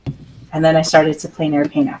 so. And then I started to plein air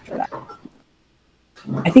paint after that.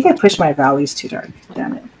 I think I pushed my values too dark.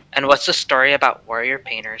 Damn it. And what's the story about warrior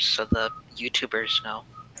painters so the YouTubers know?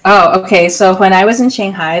 Oh, okay. So when I was in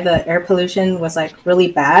Shanghai, the air pollution was like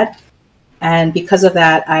really bad. And because of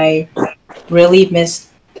that, I really missed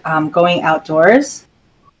going outdoors.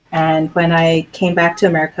 And when I came back to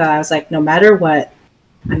America, I was like, no matter what,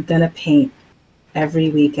 I'm going to paint every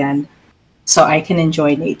weekend so I can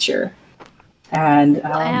enjoy nature. And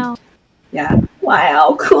Wow. yeah.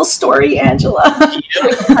 Wow. Cool story, Angela.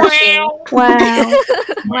 Wow.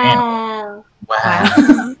 Wow.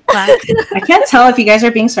 Wow. I can't tell if you guys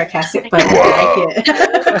are being sarcastic, but I like it.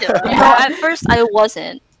 No, at first I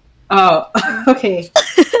wasn't. Oh, okay.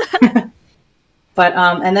 But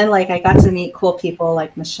and then like I got to meet cool people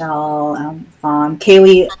like Michelle, Vaughn.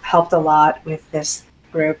 Kaylee helped a lot with this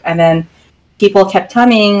group, and then people kept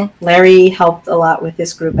coming. Larry helped a lot with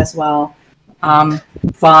this group as well.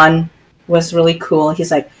 Vaughn was really cool.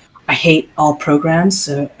 He's like, I hate all programs,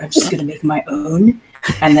 so I'm just gonna make my own.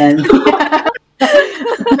 And then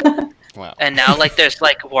wow. And now like there's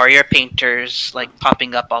like warrior painters like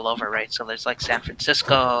popping up all over, right? So there's like San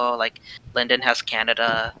Francisco, like Lyndon has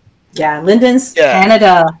Canada. yeah, Lyndon's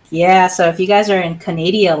Canada. Yeah, so if you guys are in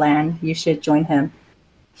Canada land, you should join him.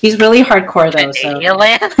 He's really hardcore though. Canada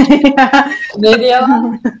land? Yeah.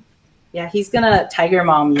 Canada? Yeah, he's gonna tiger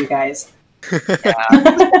mom you guys.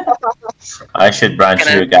 I should branch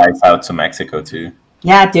you guys out to Mexico too.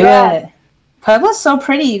 Yeah, do it. Puebla's so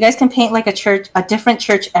pretty. You guys can paint like a different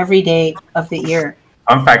church every day of the year.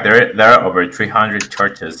 Fun fact: there are over 300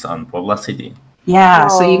 churches on Puebla City. Yeah,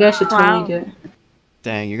 so you guys should totally do it.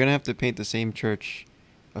 Dang, you're gonna have to paint the same church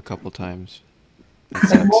a couple times.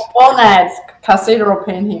 Monets, cathedral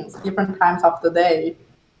paintings, different times of the day.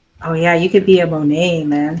 Oh yeah, you could be a Monet,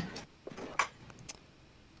 man.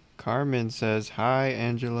 Carmen says, "Hi,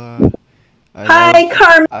 Angela. Hi,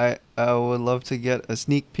 Carmen. I would love to get a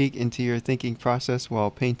sneak peek into your thinking process while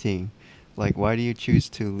painting. Like, why do you choose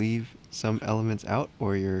to leave some elements out,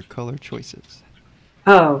 or your color choices?"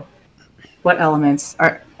 Oh, what elements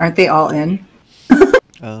aren't they all in?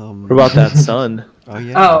 What about that sun? Oh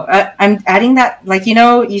yeah. Oh, I'm adding that. Like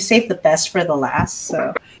you save the best for the last.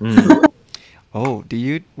 So. Oh, do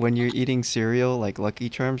you, when you're eating cereal like Lucky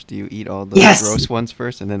Charms, do you eat all the Yes. gross ones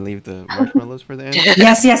first and then leave the marshmallows for the end?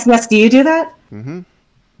 Yes. Do you do that? Mm-hmm.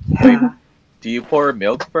 Yeah. Do you pour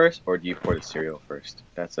milk first, or do you pour the cereal first?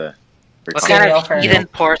 That's a... What kind of Eden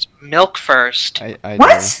pours milk first? I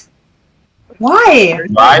What? Why?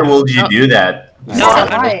 Why would you do that? No, I'm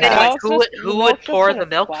just saying, like, who would pour the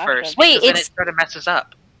milk first? Wait, Because then it's- it sort of messes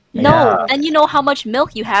up. No, and you know how much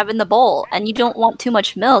milk you have in the bowl, and you don't want too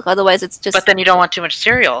much milk, otherwise it's just. But then you don't want too much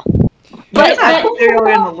cereal. But I put cereal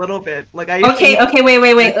in a little bit. Like I Okay, wait.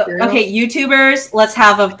 Okay, YouTubers, let's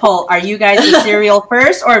have a poll. Are you guys a cereal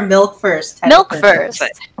first or milk first? Milk first.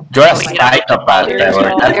 Just psychopath,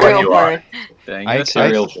 Taylor. That's what you are.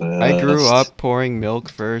 I grew up pouring milk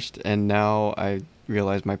first, and now I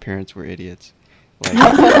realize my parents were idiots. Like,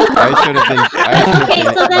 I should have been. Okay,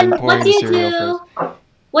 so then been pouring what do the you cereal do? first.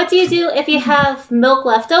 What do you do if you have milk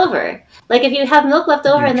left over? Like if you have milk left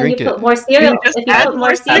over and then you drink put it. more cereal. just If you add put more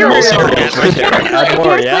more cereal, Add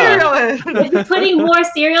more, yeah. if you're putting more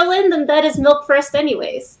cereal in, then that is milk first,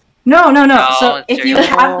 anyways. No. Oh, So if you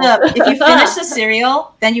finish the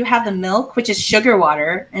cereal, then you have the milk, which is sugar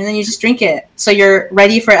water, and then you just drink it. So you're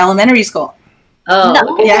ready for elementary school. Oh,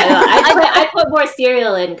 No. okay. Yeah. I put more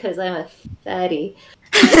cereal in because I'm a fatty.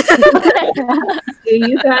 Do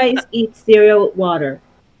you guys eat cereal with water?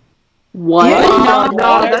 What?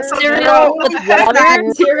 No, that's Cereal with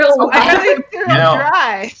water? Cereal with I water. really cereal know-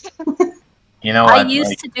 dry. You know I what? used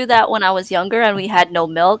like, to do that when I was younger and we had no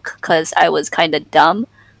milk because I was kind of dumb.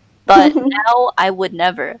 But now I would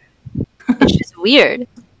never. It's just weird.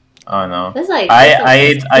 oh no. That's like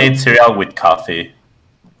I eat cereal with coffee.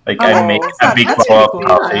 Like I Oh, make that's a not- big that's bowl really of cool.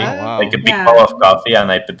 coffee, Wow. like a big Yeah. bowl of coffee,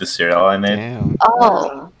 and I put the cereal in it. Damn.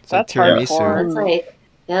 Oh. It's like That's tiramisu. hardcore.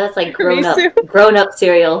 that's like grown up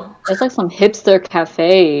cereal. It's like some hipster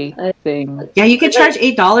cafe thing. Yeah, you could charge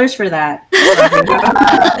 $8 for that.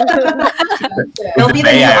 It'll be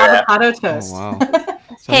the new Yeah. avocado Oh toast. wow.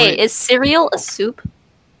 Hey, is cereal a soup?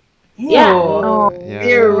 Yeah. Yeah.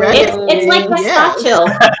 It's like gazpacho.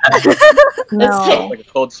 No. Like a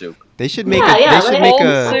cold soup. They should make Yeah, a. yeah, They should like make cold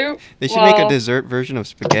a. soup? They should make a Well- dessert version of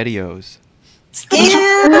SpaghettiOs. Spaghetti-o?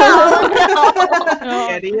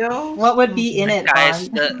 What would be in it, Guys,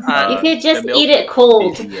 Bond? You could just the milk eat it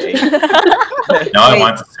cold. No, I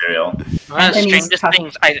want the cereal. One of the strangest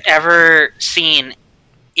things I've ever seen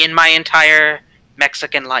in my entire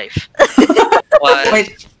Mexican life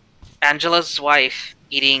was Angela's wife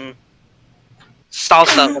eating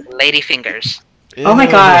salsa with ladyfingers. Oh my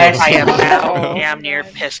gosh. I am now damn near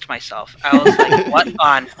pissed myself. I was like, what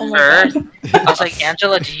on earth? I was like,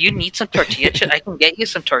 Angela, do you need some tortilla chips? I can get you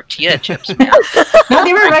some tortilla chips, man. No,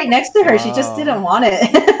 they were right next to her. She just didn't want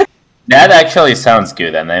it. That actually sounds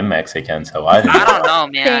good, and I'm Mexican, so I don't know,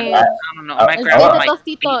 man. I don't know. My grandma might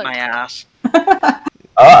beat my ass.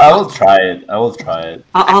 I will try it. I will try it.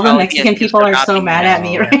 All the Mexican people are so mad at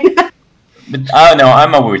me right now. But no,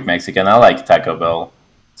 I'm a weird Mexican. I like Taco Bell.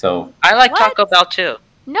 So I like Taco Bell too.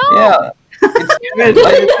 No. Yeah. It's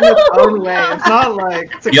in its own way. It's not like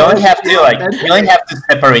You only have to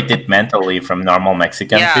separate it mentally from normal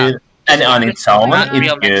Mexican food, and on its own,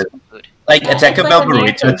 it's good. Like a Taco Bell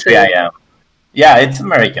burrito at 3 a.m. Yeah, it's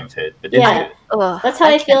American food, but it's good. That's how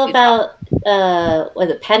I feel about was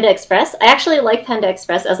it Panda Express? I actually like Panda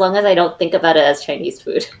Express as long as I don't think about it as Chinese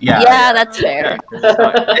food. Yeah, that's fair.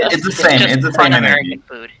 It's the same. It's the same energy.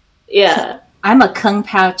 Food. Yeah. I'm a Kung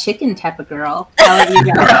Pao chicken type of girl. I'll let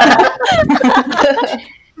you guys.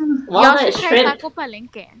 Walnut shrimp. Taco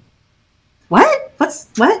Palenque. What?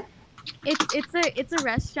 What? It's a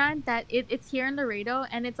restaurant that it's here in Laredo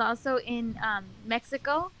and it's also in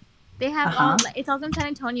Mexico. They have it's also in San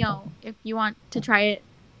Antonio if you want to try it.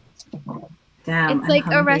 Damn, it's like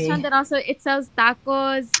I'm a hungry. restaurant that also it sells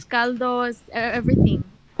tacos, caldos, everything.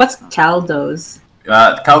 What's caldos?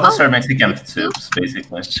 Caldos are Mexican soups,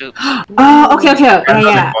 basically. Soup. Oh, okay. Caldo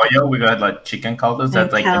Yeah. de pollo, we got like chicken caldos.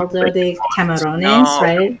 That's like Caldo de camarones, No,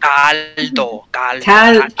 right? Caldo. Caldo.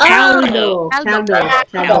 Caldo.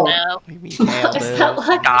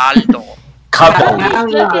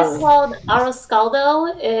 Drink is called arroz caldo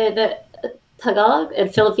in Tagalog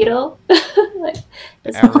and Filipino.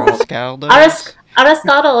 It's Arroz caldo. Arroz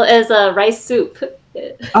caldo is a rice soup.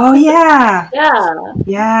 Oh yeah.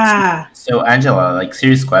 Yeah. So Angela, like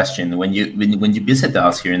serious question: when you visited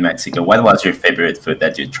us here in Mexico, what was your favorite food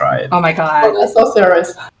that you tried? Oh my god. Oh, that's so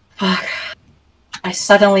serious. I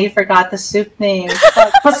suddenly forgot the soup name.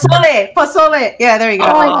 Pozole. Yeah, there you go.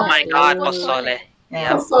 Oh my god, pozole.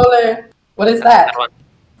 Yeah. Pozole. What is that?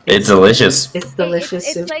 It's delicious. It's delicious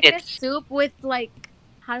It's soup. like a soup with like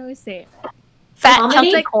how do we say it? Fat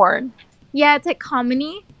Hominy? chunks of corn. Yeah, it's like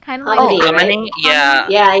hominy, kind of like hominy? Yeah.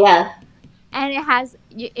 Yeah. And it has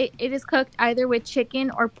it is cooked either with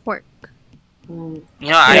chicken or pork. You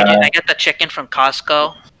know, I get the chicken from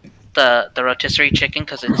Costco, the rotisserie chicken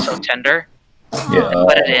because it's so tender. Yeah. I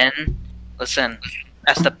put it in. Listen,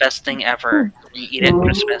 that's the best thing ever. You eat it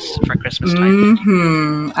for Christmas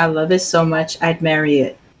time. I love it so much. I'd marry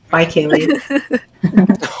it. Bye, Kaylee.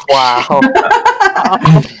 Wow.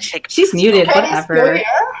 She's muted. Katie's still Whatever. here?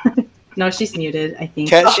 No, she's muted. I think.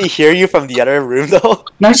 Can't she hear you from the other room though?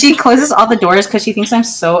 No, she closes all the doors because she thinks I'm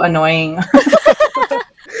so annoying.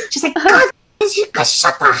 She's like, God, you guys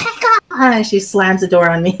shut the heck up! And she slams the door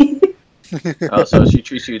on me. Oh, so she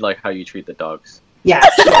treats you like how you treat the dogs. Yeah.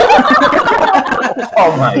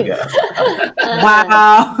 Oh my god.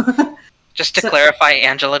 Wow. Just to clarify,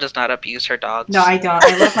 Angela does not abuse her dogs. No, I don't.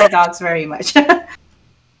 I love my dogs very much.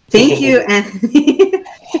 Thank you, Anthony.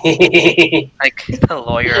 Like the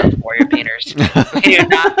lawyer of warrior painters. We do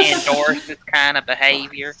not endorse this kind of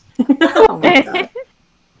behavior. Oh my God.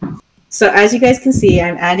 So as you guys can see,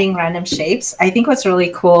 I'm adding random shapes. I think what's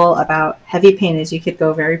really cool about heavy paint is you could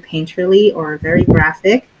go very painterly or very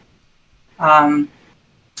graphic. And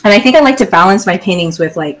I think I like to balance my paintings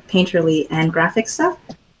with like painterly and graphic stuff.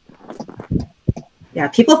 Yeah,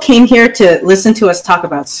 people came here to listen to us talk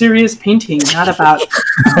about serious painting, not about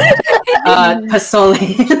pozole.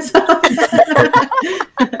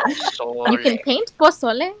 You can paint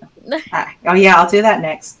pozole. Oh yeah, I'll do that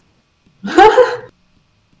next.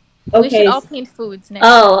 We should all paint foods next.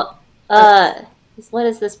 Oh, what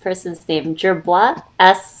is this person's name? Gerbois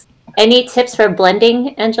asks, any tips for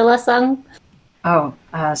blending, Angela Sung? Oh,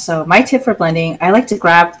 so my tip for blending, I like to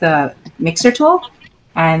grab the mixer tool,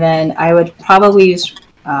 and then I would probably use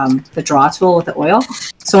the draw tool with the oil.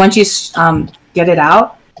 So once you get it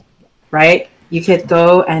out, right, you could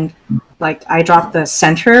go and, like, I drop the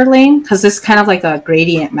center lane, because this is kind of like a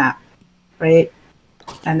gradient map, right?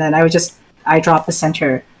 And then I drop the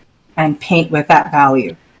center and paint with that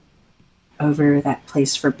value over that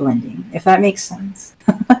place for blending, if that makes sense.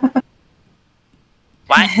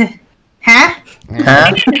 What? Huh?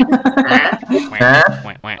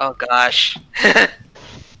 Oh gosh.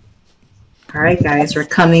 All right, guys, we're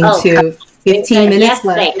coming Oh, to 15 minutes yes,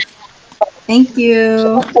 left. Thank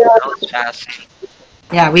you. That was fast.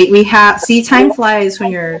 Yeah, we have. See, time flies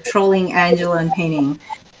when you're trolling Angela and painting.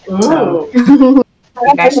 So you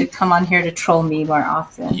guys should come on here to troll me more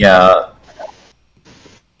often. Yeah.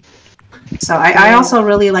 So I also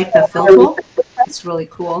really like the fill tool. It's really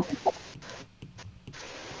cool.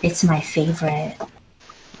 It's my favorite.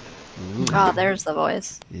 Oh, there's the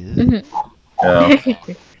voice. Yeah.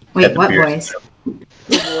 Wait, what voice?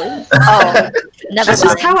 Oh, never That's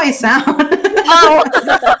just how I sound. Oh.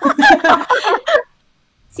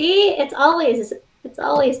 See, it's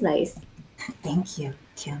always nice. Thank you,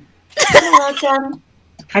 Kim. You're welcome.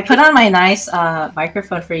 I put on my nice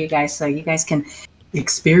microphone for you guys so you guys can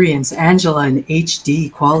experience Angela in HD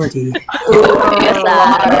quality.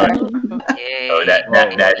 Oh,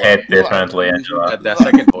 that hit differently, Angela. That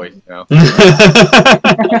second voice, now.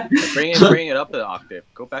 bring it up an octave.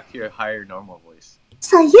 Go back to your higher normal voice.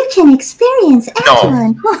 So you can experience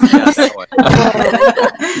Angela.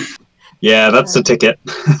 Yeah, that's the ticket.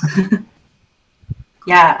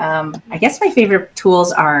 Yeah, I guess my favorite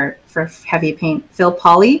tools are for heavy paint, fill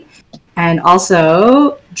poly, and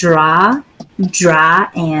also draw,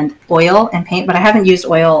 and oil and paint. But I haven't used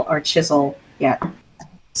oil or chisel yet,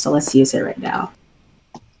 so let's use it right now.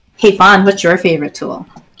 Hey, Fawn, what's your favorite tool?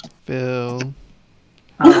 Fill.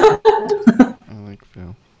 I like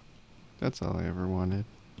fill. That's all I ever wanted.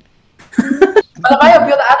 But why you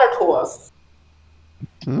build other tools?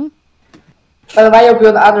 Hmm? But why you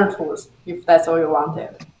build other tools if that's all you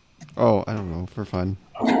wanted? Oh, I don't know, for fun.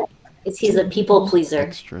 He's a people pleaser.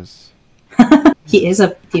 Extras. He is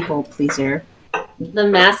a people pleaser. The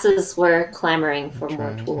masses were clamoring for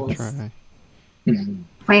more tools.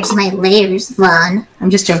 Where's my layers, Vaughn? I'm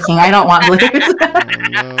just joking. I don't want layers.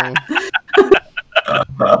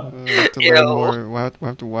 We'll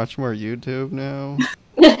have to watch more YouTube now.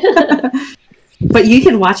 But you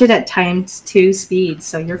can watch it at ×2 speed,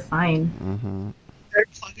 so you're fine. There are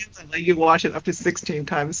plugins that let you watch it up to 16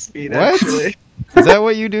 times speed. What? Actually, is that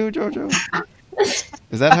what you do, Jojo?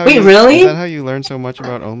 Is that how? Wait, you, really? Is that how you learn so much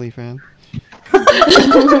about OnlyFans?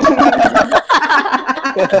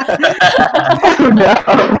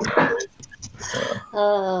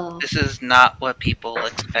 Oh. This is not what people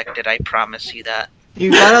expected. I promise you that.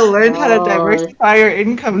 you gotta learn how to diversify your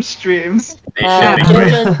income streams.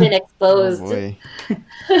 Jojo's been exposed. Oh,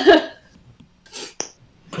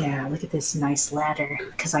 Yeah, look at this nice ladder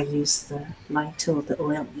because I use the line tool, the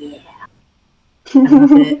oil. Yeah, I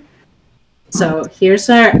love it. So here's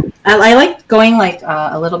our. I like going like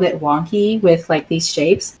a little bit wonky with like these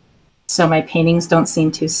shapes, so my paintings don't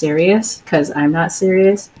seem too serious because I'm not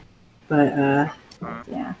serious. But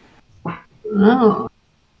yeah. Oh.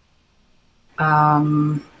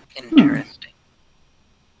 Interesting.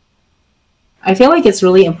 I feel like it's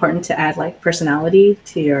really important to add like personality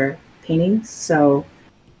to your paintings. So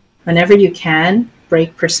whenever you can,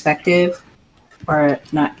 break perspective or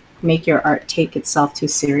not make your art take itself too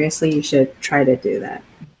seriously, you should try to do that.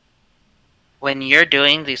 When you're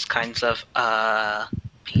doing these kinds of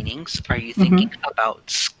paintings, are you thinking about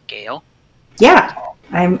scale? Yeah,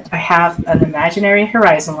 I have an imaginary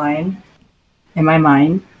horizon line in my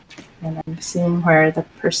mind, and I'm seeing where the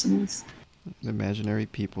person is. Imaginary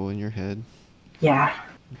people in your head. Yeah,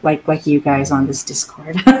 like you guys on this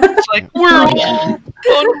Discord. It's like we're all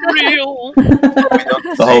unreal.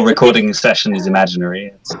 The whole recording session is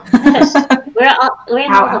imaginary. We're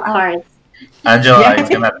in all the cards. Angela is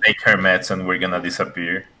gonna take her meds and we're gonna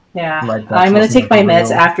disappear. Yeah, I'm gonna take my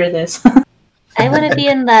meds after this. I want to be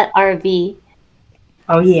in that RV.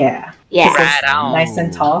 Oh yeah. Yeah. It's nice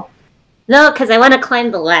and tall. No, because I want to climb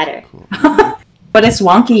the ladder. But it's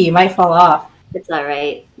wonky. You might fall off. It's all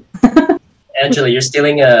right. Angela, you're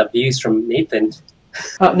stealing views from Nathan.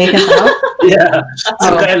 Oh, Nathan's house? Yeah.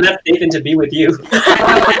 So I left Nathan to be with you.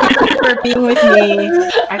 Thank you for being with me.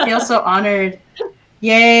 I feel so honored.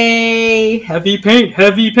 Yay! Heavy paint,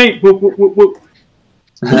 heavy paint. Whoop, whoop, whoop, whoop.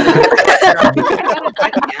 I gotta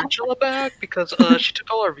invite Angela back because she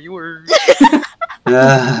took all our viewers.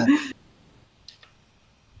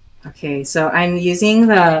 Okay, so I'm using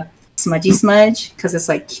the smudgy smudge because it's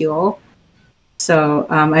like Kuhl. So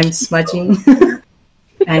I'm smudging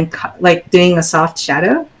and like doing a soft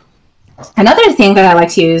shadow. Another thing that I like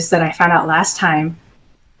to use that I found out last time,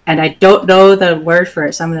 and I don't know the word for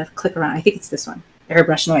it, so I'm going to click around. I think it's this one,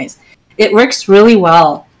 airbrush noise. It works really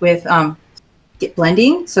well with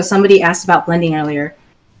blending. So somebody asked about blending earlier.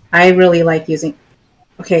 I really like using...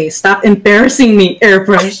 Okay, stop embarrassing me,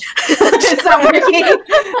 airbrush. It's not working.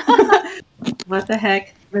 What the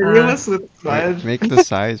heck? Make the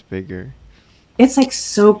size bigger. It's like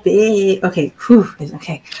so big. Okay, whew,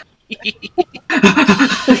 okay.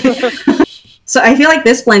 So I feel like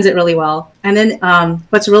this blends it really well. And then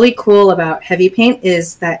what's really cool about heavy paint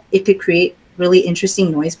is that it could create really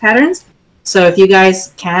interesting noise patterns. So if you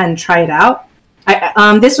guys can try it out,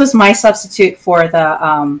 this was my substitute for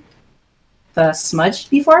the smudge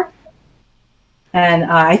before, and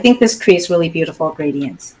I think this creates really beautiful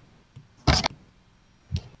gradients.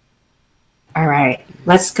 All right,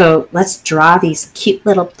 let's go. Let's draw these cute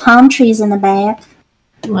little palm trees in the back.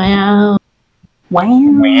 Wow.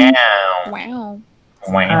 Wow. Wow.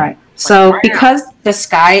 All right. So because the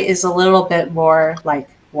sky is a little bit more like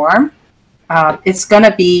warm, it's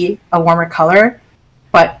gonna be a warmer color,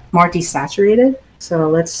 but more desaturated. So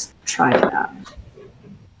let's try it out.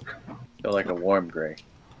 Feel like a warm gray.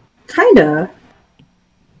 Kinda.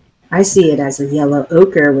 I see it as a yellow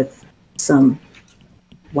ochre with some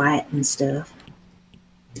white and stuff.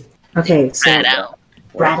 Okay, so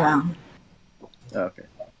right on. Okay.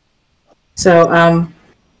 So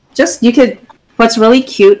just you could. What's really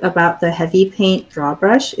cute about the heavy paint draw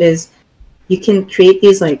brush is you can create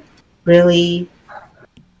these like really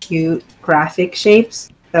cute graphic shapes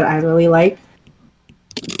that I really like.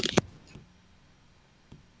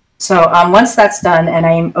 So once that's done and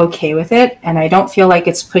I'm okay with it and I don't feel like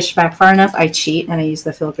it's pushed back far enough, I cheat and I use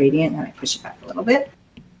the fill gradient and I push it back a little bit.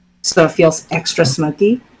 So it feels extra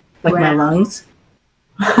smoky, like my lungs.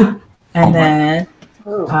 And then...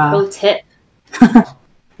 pro tip.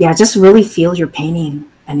 Yeah, just really feel your painting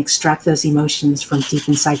and extract those emotions from deep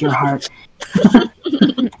inside your heart.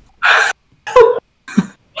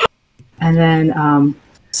 And then,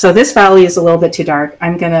 so this valley is a little bit too dark.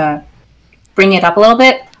 I'm going to bring it up a little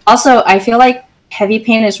bit. Also, I feel like heavy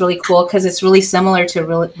paint is really cool because it's really similar to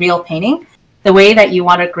real painting. The way that you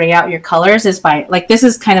want to gray out your colors is by, like, this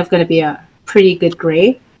is kind of going to be a pretty good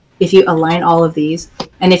gray if you align all of these.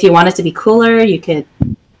 And if you want it to be cooler, you could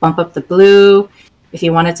bump up the blue. If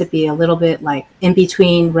you want it to be a little bit like in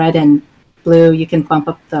between red and blue, you can bump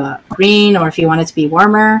up the green. Or if you want it to be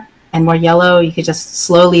warmer and more yellow, you could just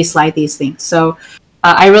slowly slide these things. So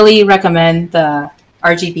I really recommend the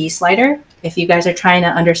RGB slider if you guys are trying to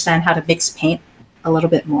understand how to mix paint a little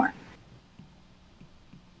bit more.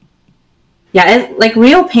 Yeah, like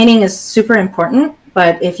real painting is super important,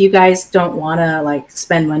 but if you guys don't want to like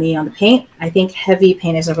spend money on the paint, I think heavy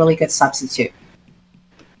paint is a really good substitute.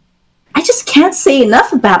 I just can't say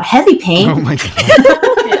enough about heavy paint. Oh my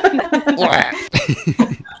god.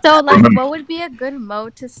 So, like, what would be a good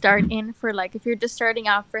mode to start in for, like, if you're just starting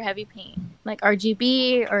out for heavy paint? Like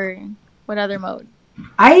RGB or what other mode?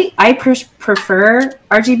 I prefer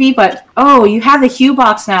RGB, but, oh, you have the hue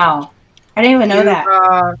box now. I didn't even know that.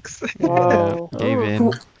 Whoa. Gave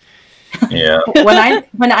in. Yeah.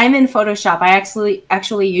 When I'm in Photoshop, I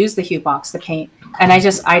actually use the hue box to paint, and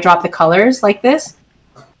I drop the colors like this.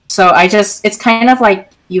 So it's kind of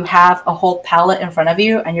like you have a whole palette in front of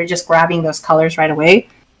you and you're just grabbing those colors right away.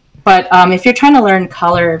 But if you're trying to learn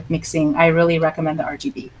color mixing, I really recommend the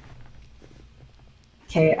RGB.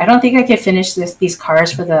 Okay, I don't think I could finish these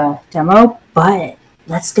cars for the demo, but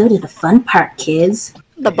let's go to the fun part, kids.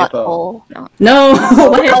 The butthole. No!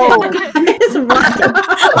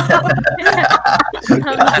 You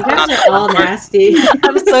guys are all nasty.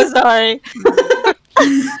 I'm so sorry.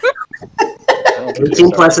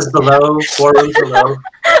 18 plus is below, 4 rooms below.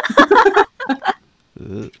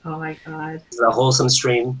 Oh my god. It's a wholesome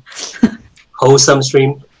stream. Wholesome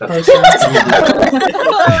stream. Stop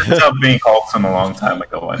being wholesome a long time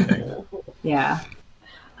ago, I think. Yeah.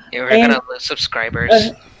 Yeah, we're gonna lose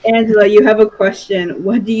subscribers. Angela, you have a question.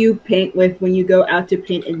 What do you paint with when you go out to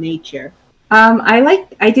paint in nature?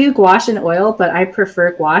 I do gouache and oil, but I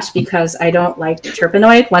prefer gouache because I don't like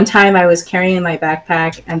terpenoid. One time I was carrying my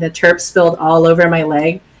backpack and the terp spilled all over my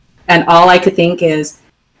leg, and all I could think is,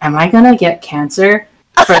 am I gonna get cancer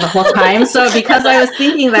for the whole time? So because I was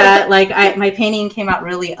thinking that, like, my painting came out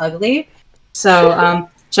really ugly. So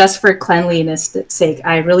just for cleanliness sake,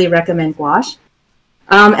 I really recommend gouache.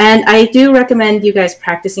 And I do recommend you guys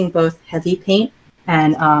practicing both heavy paint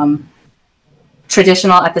and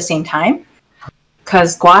traditional at the same time.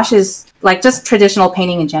 Because gouache is, like, just traditional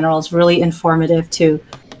painting in general is really informative to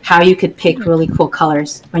how you could pick really cool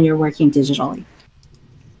colors when you're working digitally.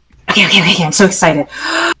 Okay, I'm so excited.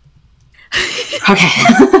 Okay.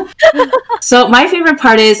 So my favorite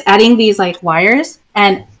part is adding these, like, wires,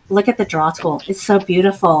 and look at the draw tool. It's so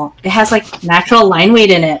beautiful. It has, like, natural line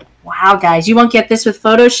weight in it. Wow, guys, you won't get this with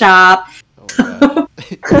Photoshop.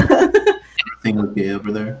 Everything okay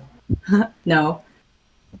over there? No.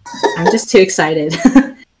 I'm just too excited.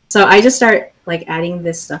 So I just start like adding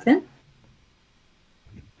this stuff in.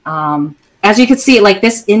 as you can see, like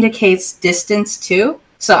this indicates distance too.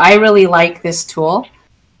 So I really like this tool.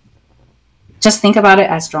 Just think about it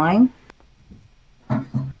as drawing.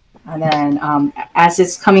 And then as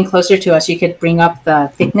it's coming closer to us, you could bring up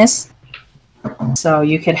the thickness. So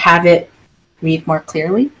you could have it read more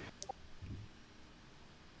clearly.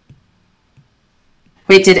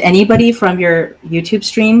 Wait, did anybody from your YouTube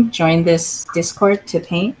stream join this Discord to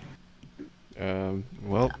paint?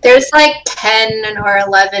 Well, there's like 10 or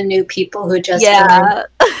 11 new people who just Yeah.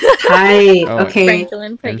 Hi. Oh, Okay.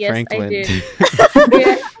 Franklin, and yes, Franklin. I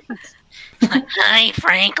did. Hi,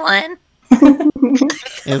 Franklin.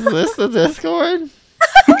 Is this the Discord?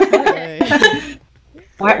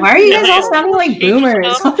 Why are you guys all sounding like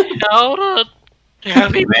boomers?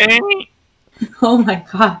 Heavy paint. Oh my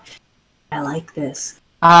god. I like this.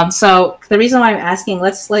 So the reason why I'm asking,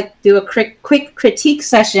 let's like do a quick critique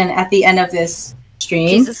session at the end of this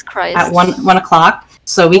stream. Jesus Christ. At 1 o'clock.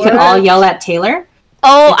 So we could all yell at Taylor.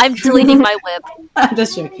 Oh, I'm deleting my whip. I'm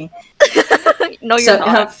just joking. No, you're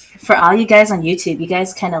not. For all you guys on YouTube, you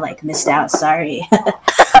guys kind of like missed out. Sorry.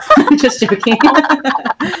 I'm just joking.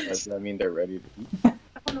 Does that mean they're ready to eat?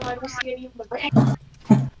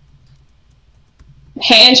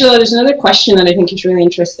 Hey, Angela, there's another question that I think is really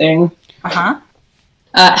interesting. Uh-huh.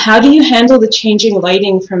 How do you handle the changing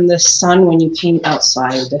lighting from the sun when you paint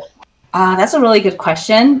outside? That's a really good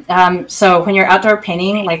question. So when you're outdoor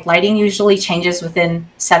painting, like lighting usually changes within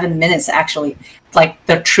 7 minutes, actually, like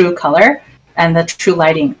the true color and the true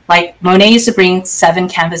lighting. Like Monet used to bring 7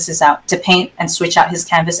 canvases out to paint and switch out his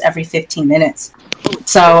canvas every 15 minutes.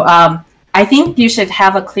 So I think you should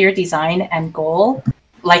have a clear design and goal,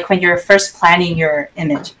 like when you're first planning your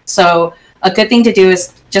image. So a good thing to do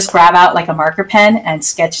is just grab out like a marker pen and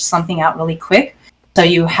sketch something out really quick. So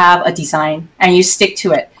you have a design and you stick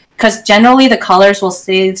to it. Because generally the colors will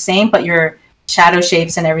stay the same, but your shadow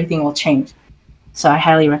shapes and everything will change. So I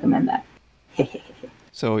highly recommend that.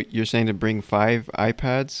 So you're saying to bring 5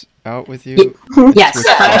 iPads out with you? Yes,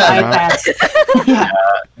 5 iPads. Yeah.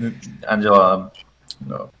 Angela,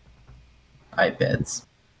 no. iPads.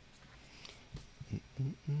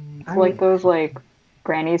 It's like those like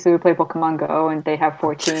grannies who play Pokemon Go and they have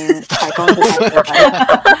 14 iPhones.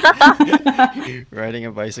 Riding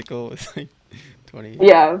a bicycle with like 20.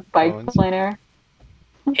 Yeah, bike phones. planner.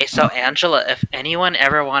 Hey, so Angela, if anyone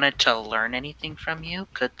ever wanted to learn anything from you,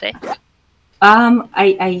 could they?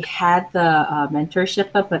 I had the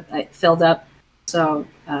mentorship up, but it filled up. So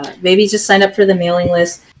maybe just sign up for the mailing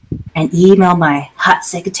list and email my hot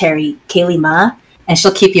secretary, Kaylee Ma, and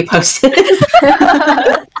she'll keep you posted.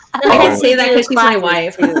 I can say that because she's my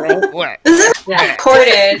wife. What? Yeah.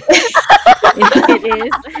 Recorded. It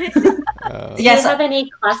is. Do you have any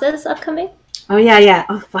classes upcoming? Oh yeah.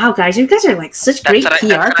 Oh wow, guys, you guys are like such great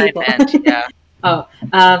PR people. Yeah.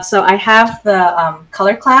 So I have the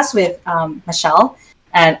color class with Michelle,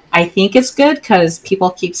 and I think it's good because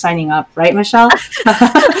people keep signing up, right, Michelle?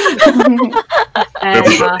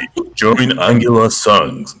 And, Join Angela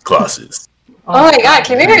Sung's classes. Oh my god,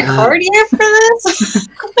 can we record you for this?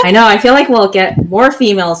 I know, I feel like we'll get more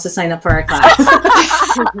females to sign up for our class.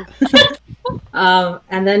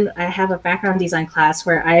 And then I have a background design class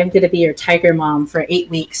where I am going to be your tiger mom for 8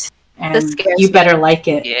 weeks. And you better like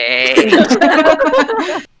it. Yay.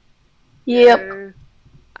 Yep.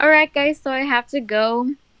 All right, guys. So I have to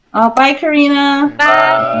go. Oh, bye, Karina.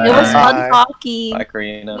 Bye. It was fun talking. Bye,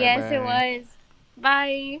 Karina. Yes, it was.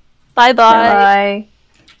 Bye. Bye. Bye.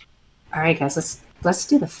 All right, guys. Let's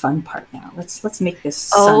do the fun part now. Let's make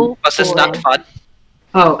this. Was this not fun?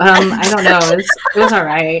 Oh, I don't know. It was all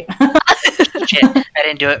right. Shit, I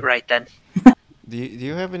didn't do it right then. Do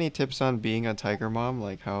you have any tips on being a tiger mom,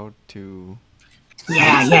 like how to?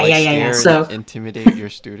 Yeah. So intimidate your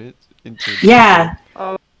students. Yeah.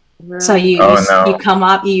 So you come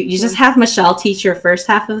up. You just have Michelle teach your first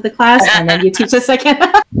half of the class, and then you teach the second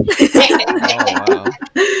half.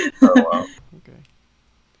 Oh wow.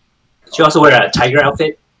 She also wear a tiger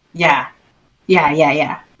outfit. Yeah.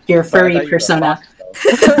 Your furry persona.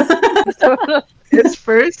 It's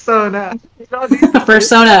persona.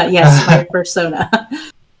 Persona, yes, my persona.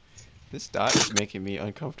 This dot is making me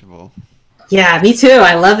uncomfortable. Yeah, me too.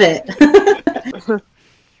 I love it.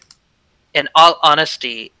 In all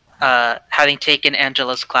honesty, having taken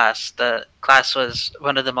Angela's class, the class was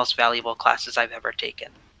one of the most valuable classes I've ever taken.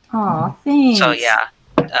 Aw, thanks. So yeah,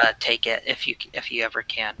 take it if you ever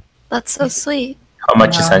can. That's so sweet. How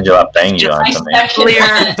much is Angela paying you, Anthony? Clear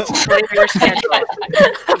your schedule.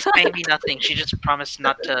 She's paying me nothing. She just promised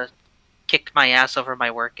not to kick my ass over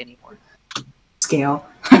my work anymore. Scale.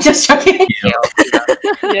 I'm just joking.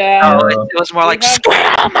 Yeah. No, it was more like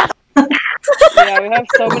scale. Yeah, we have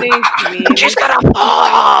so many memes. She's gonna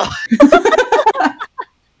fall!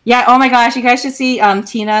 Yeah, oh my gosh, you guys should see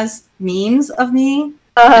Tina's memes of me.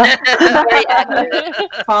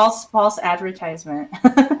 False advertisement.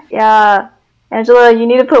 Yeah. Angela, you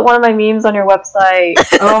need to put one of my memes on your website.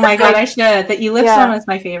 Oh my god, I should. The ellipse one is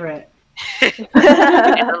my favorite. And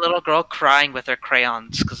the little girl crying with her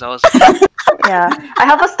crayons because I was. Yeah, I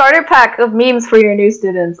have a starter pack of memes for your new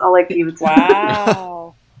students. I'll like give it to you.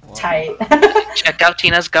 Wow. Tight. Check out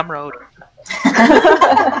Tina's Gumroad.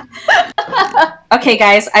 Okay,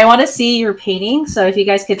 guys, I want to see your painting. So if you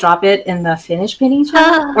guys could drop it in the finished painting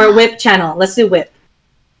channel or whip channel. Let's do whip.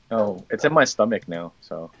 Oh, it's in my stomach now,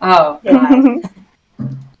 so. Oh, God.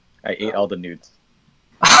 I ate all the nudes.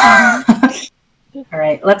 All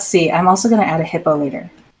right, let's see. I'm also going to add a hippo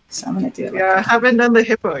later. So I'm going to do it. Yeah, I haven't done the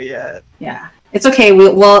hippo yet. Yeah. It's okay.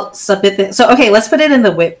 We'll submit this. So, okay, let's put it in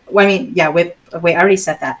the whip. I mean, yeah, whip. Wait, I already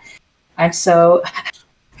said that. I'm so...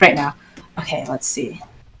 right now. Okay, let's see.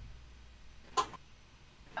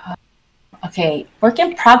 Okay, work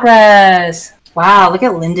in progress. Wow, look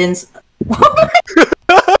at Lyndon's...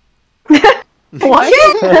 What? I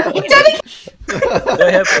love the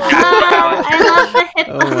hippo.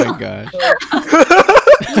 Oh my gosh.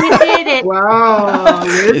 You did it. Wow.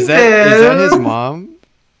 Is that his mom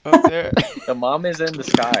up there? The mom is in the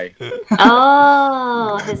sky.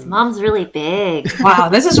 Oh, his mom's really big. Wow,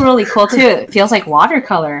 this is really cool too. It feels like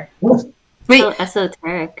watercolor. Wait, so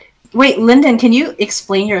esoteric. Wait, Lyndon, can you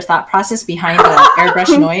explain your thought process behind the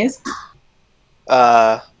airbrush noise?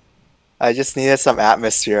 I just needed some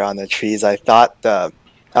atmosphere on the trees. I thought I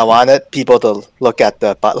wanted people to look at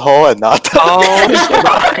the butthole and not the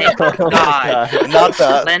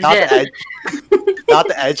not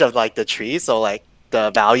the edge of like the tree. So like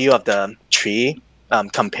the value of the tree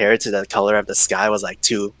compared to the color of the sky was like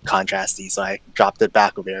too contrasty. So I dropped it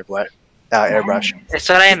back with airbrush. It's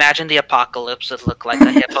what I imagined the apocalypse would look like,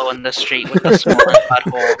 a hippo in the street with a small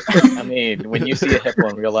butthole. I mean, when you see a hippo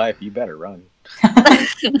in real life, you better run.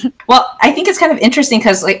 Well, I think it's kind of interesting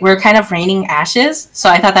because like we're kind of raining ashes, so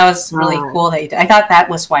I thought that was really cool that you did. I thought that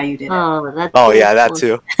was why you did it. Oh yeah, that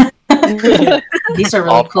too. These are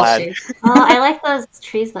really cool shapes. Oh, I like those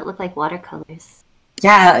trees that look like watercolors.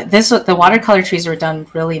 Yeah, the watercolor trees were done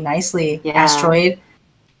really nicely. Yeah. Asteroid.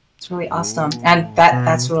 It's really awesome, and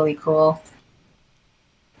that's really cool.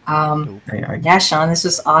 Yeah, Sean, this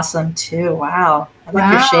was awesome too. Wow, I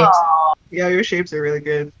like your shapes. Yeah, your shapes are really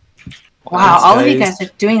good. Wow, all of you guys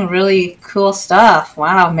are doing really cool stuff.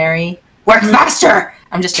 Wow, Mary, work faster.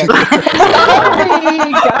 I'm just joking. God.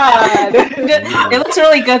 It looks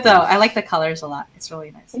really good though. I like the colors a lot. It's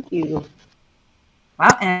really nice. Thank you.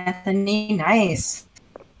 Wow, Anthony, nice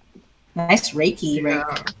Reiki. Yeah.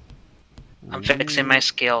 I'm fixing my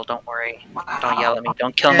scale. Don't worry. Don't yell at me.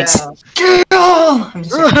 Don't kill me. I'm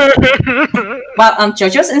just well,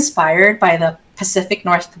 JoJo's inspired by the Pacific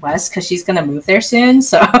Northwest because she's gonna move there soon.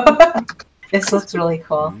 So this looks really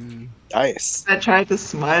cool. Nice. I tried the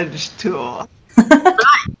smudge tool.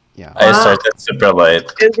 Yeah. I started super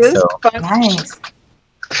late. It is fun. Nice.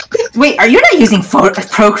 Wait, are you not using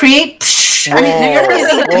Procreate? Psh, I mean, you're not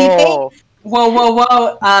using anything.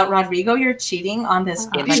 Whoa, Rodrigo, you're cheating on this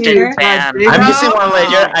layer. I'm using one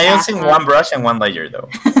layer. I'm using one brush and one layer though.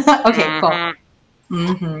 Okay, cool.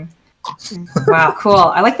 Wow, cool.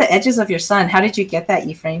 I like the edges of your sun. How did you get that,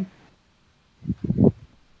 Ephraim?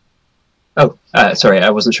 Oh, sorry, I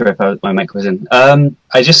wasn't sure if my mic was in.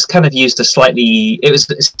 I just kind of used a slightly... It was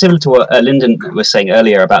similar to what Lyndon was saying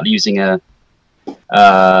earlier about using a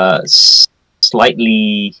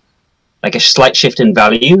slightly... like a slight shift in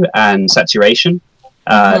value and saturation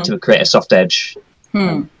to create a soft edge.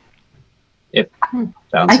 If that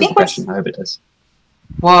answers the question, I hope it does.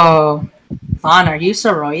 Whoa. Vaughn, are you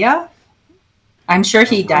Soroya? I'm sure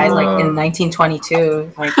he died like in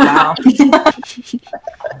 1922. Like, wow.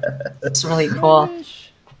 It's really cool.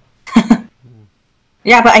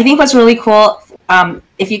 Yeah, but I think what's really cool,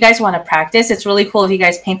 if you guys want to practice, it's really cool if you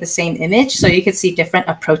guys paint the same image so you could see different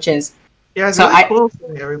approaches. Yeah, it's really cool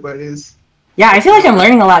seeing everybody's. Yeah, I feel like I'm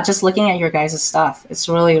learning a lot just looking at your guys' stuff. It's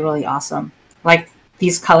really, really awesome. Like,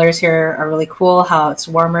 these colors here are really cool, how it's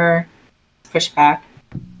warmer, pushed back.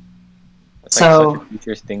 It's like such a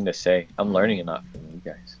teacher's thing to say. I'm learning a lot from you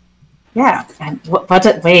guys. Yeah, and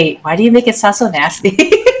wait, why do you make it sound so nasty?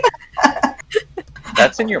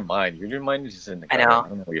 That's in your mind. Your mind is just in the gutter. I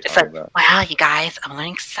don't know what you're talking about. Wow, you guys, I'm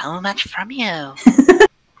learning so much from you.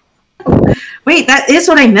 Wait, that is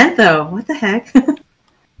what I meant, though. What the heck?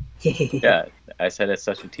 Yeah, I said it's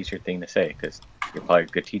such a teacher thing to say because you're probably a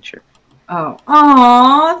good teacher. Oh,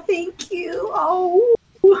 aw, thank you. Oh,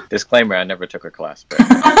 Disclaimer: I never took a class. But...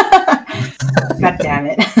 God damn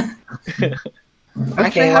it.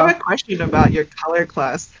 Actually, I have a question about your color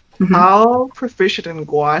class. How proficient in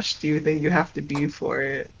gouache do you think you have to be for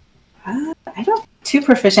it? I don't too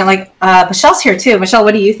proficient. Like Michelle's here too. Michelle,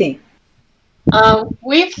 what do you think?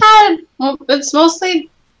 We've had, well, it's mostly,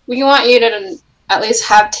 we want you to at least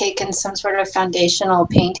have taken some sort of foundational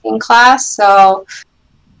painting class, so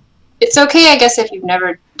it's okay, I guess, if you've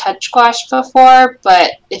never touched gouache before,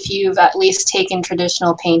 but if you've at least taken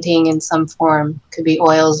traditional painting in some form, could be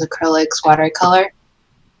oils, acrylics, watercolor.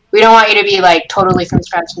 We don't want you to be like totally from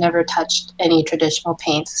scratch, never touched any traditional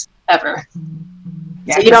paints ever.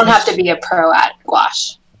 Yeah, so you don't have to be a pro at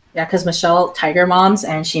gouache. Yeah, because Michelle Tiger Moms,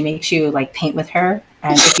 and she makes you like paint with her,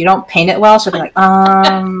 and if you don't paint it well, she'll be like,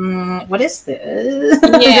 what is this?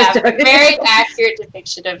 Yeah, very accurate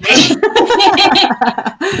depiction of me.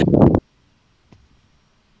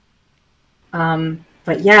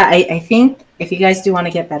 But yeah, I think if you guys do want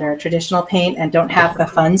to get better at traditional paint and don't have the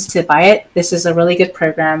funds to buy it, this is a really good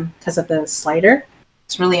program because of the slider.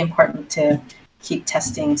 It's really important to keep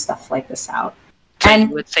testing stuff like this out. And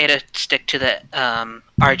I would say to stick to the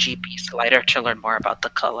RGB slider to learn more about the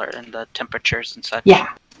color and the temperatures and such.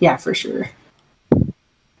 Yeah, for sure.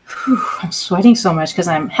 Whew, I'm sweating so much because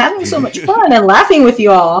I'm having so much fun and laughing with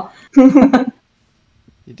you all. You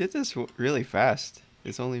did this really fast.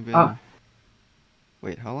 It's only been...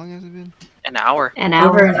 Wait, how long has it been? An hour.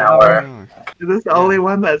 Over an hour. Is this the only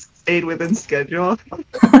one that stayed within schedule?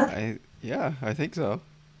 Yeah, I think so.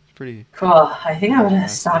 It's pretty cool. I think I'm gonna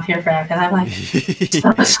stop here for now because I'm like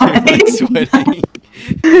sweating.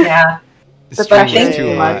 Yeah. The stream was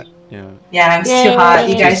too hot. Yeah, it was too hot.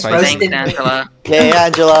 You guys roasted me. Angela. Yay,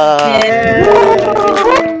 Angela!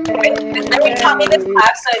 Every time in this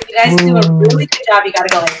class, so if you guys do a really good job, you gotta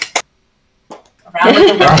go like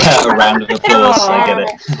A round of applause. I get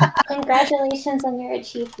it. Congratulations on your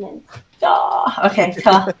achievement. Okay,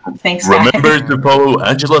 thanks. Remember to follow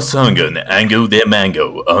Angela Sung and Ango de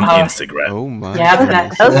Mango on Instagram. Oh my! Yeah, that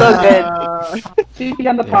was so good. She'd be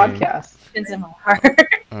on the podcast. It's in my heart.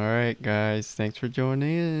 All right, guys. Thanks for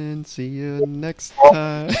joining in. See you next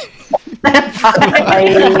time. Bye.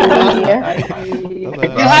 We'll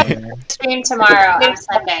have a stream tomorrow on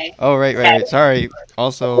Sunday. Oh, right. Sorry.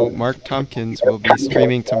 Also, Mark Tompkins will be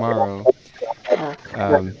streaming tomorrow.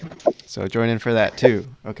 So join in for that too.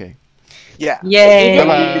 Okay. Yeah. Yay.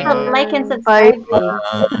 Like and subscribe.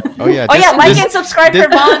 Oh yeah. Like and subscribe for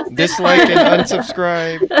Vaughn. Dislike and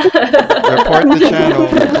unsubscribe. Report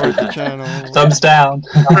the channel. Thumbs down.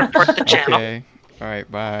 Report the channel. Okay. All right.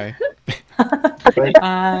 Bye.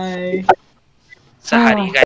 Bye. So how do you guys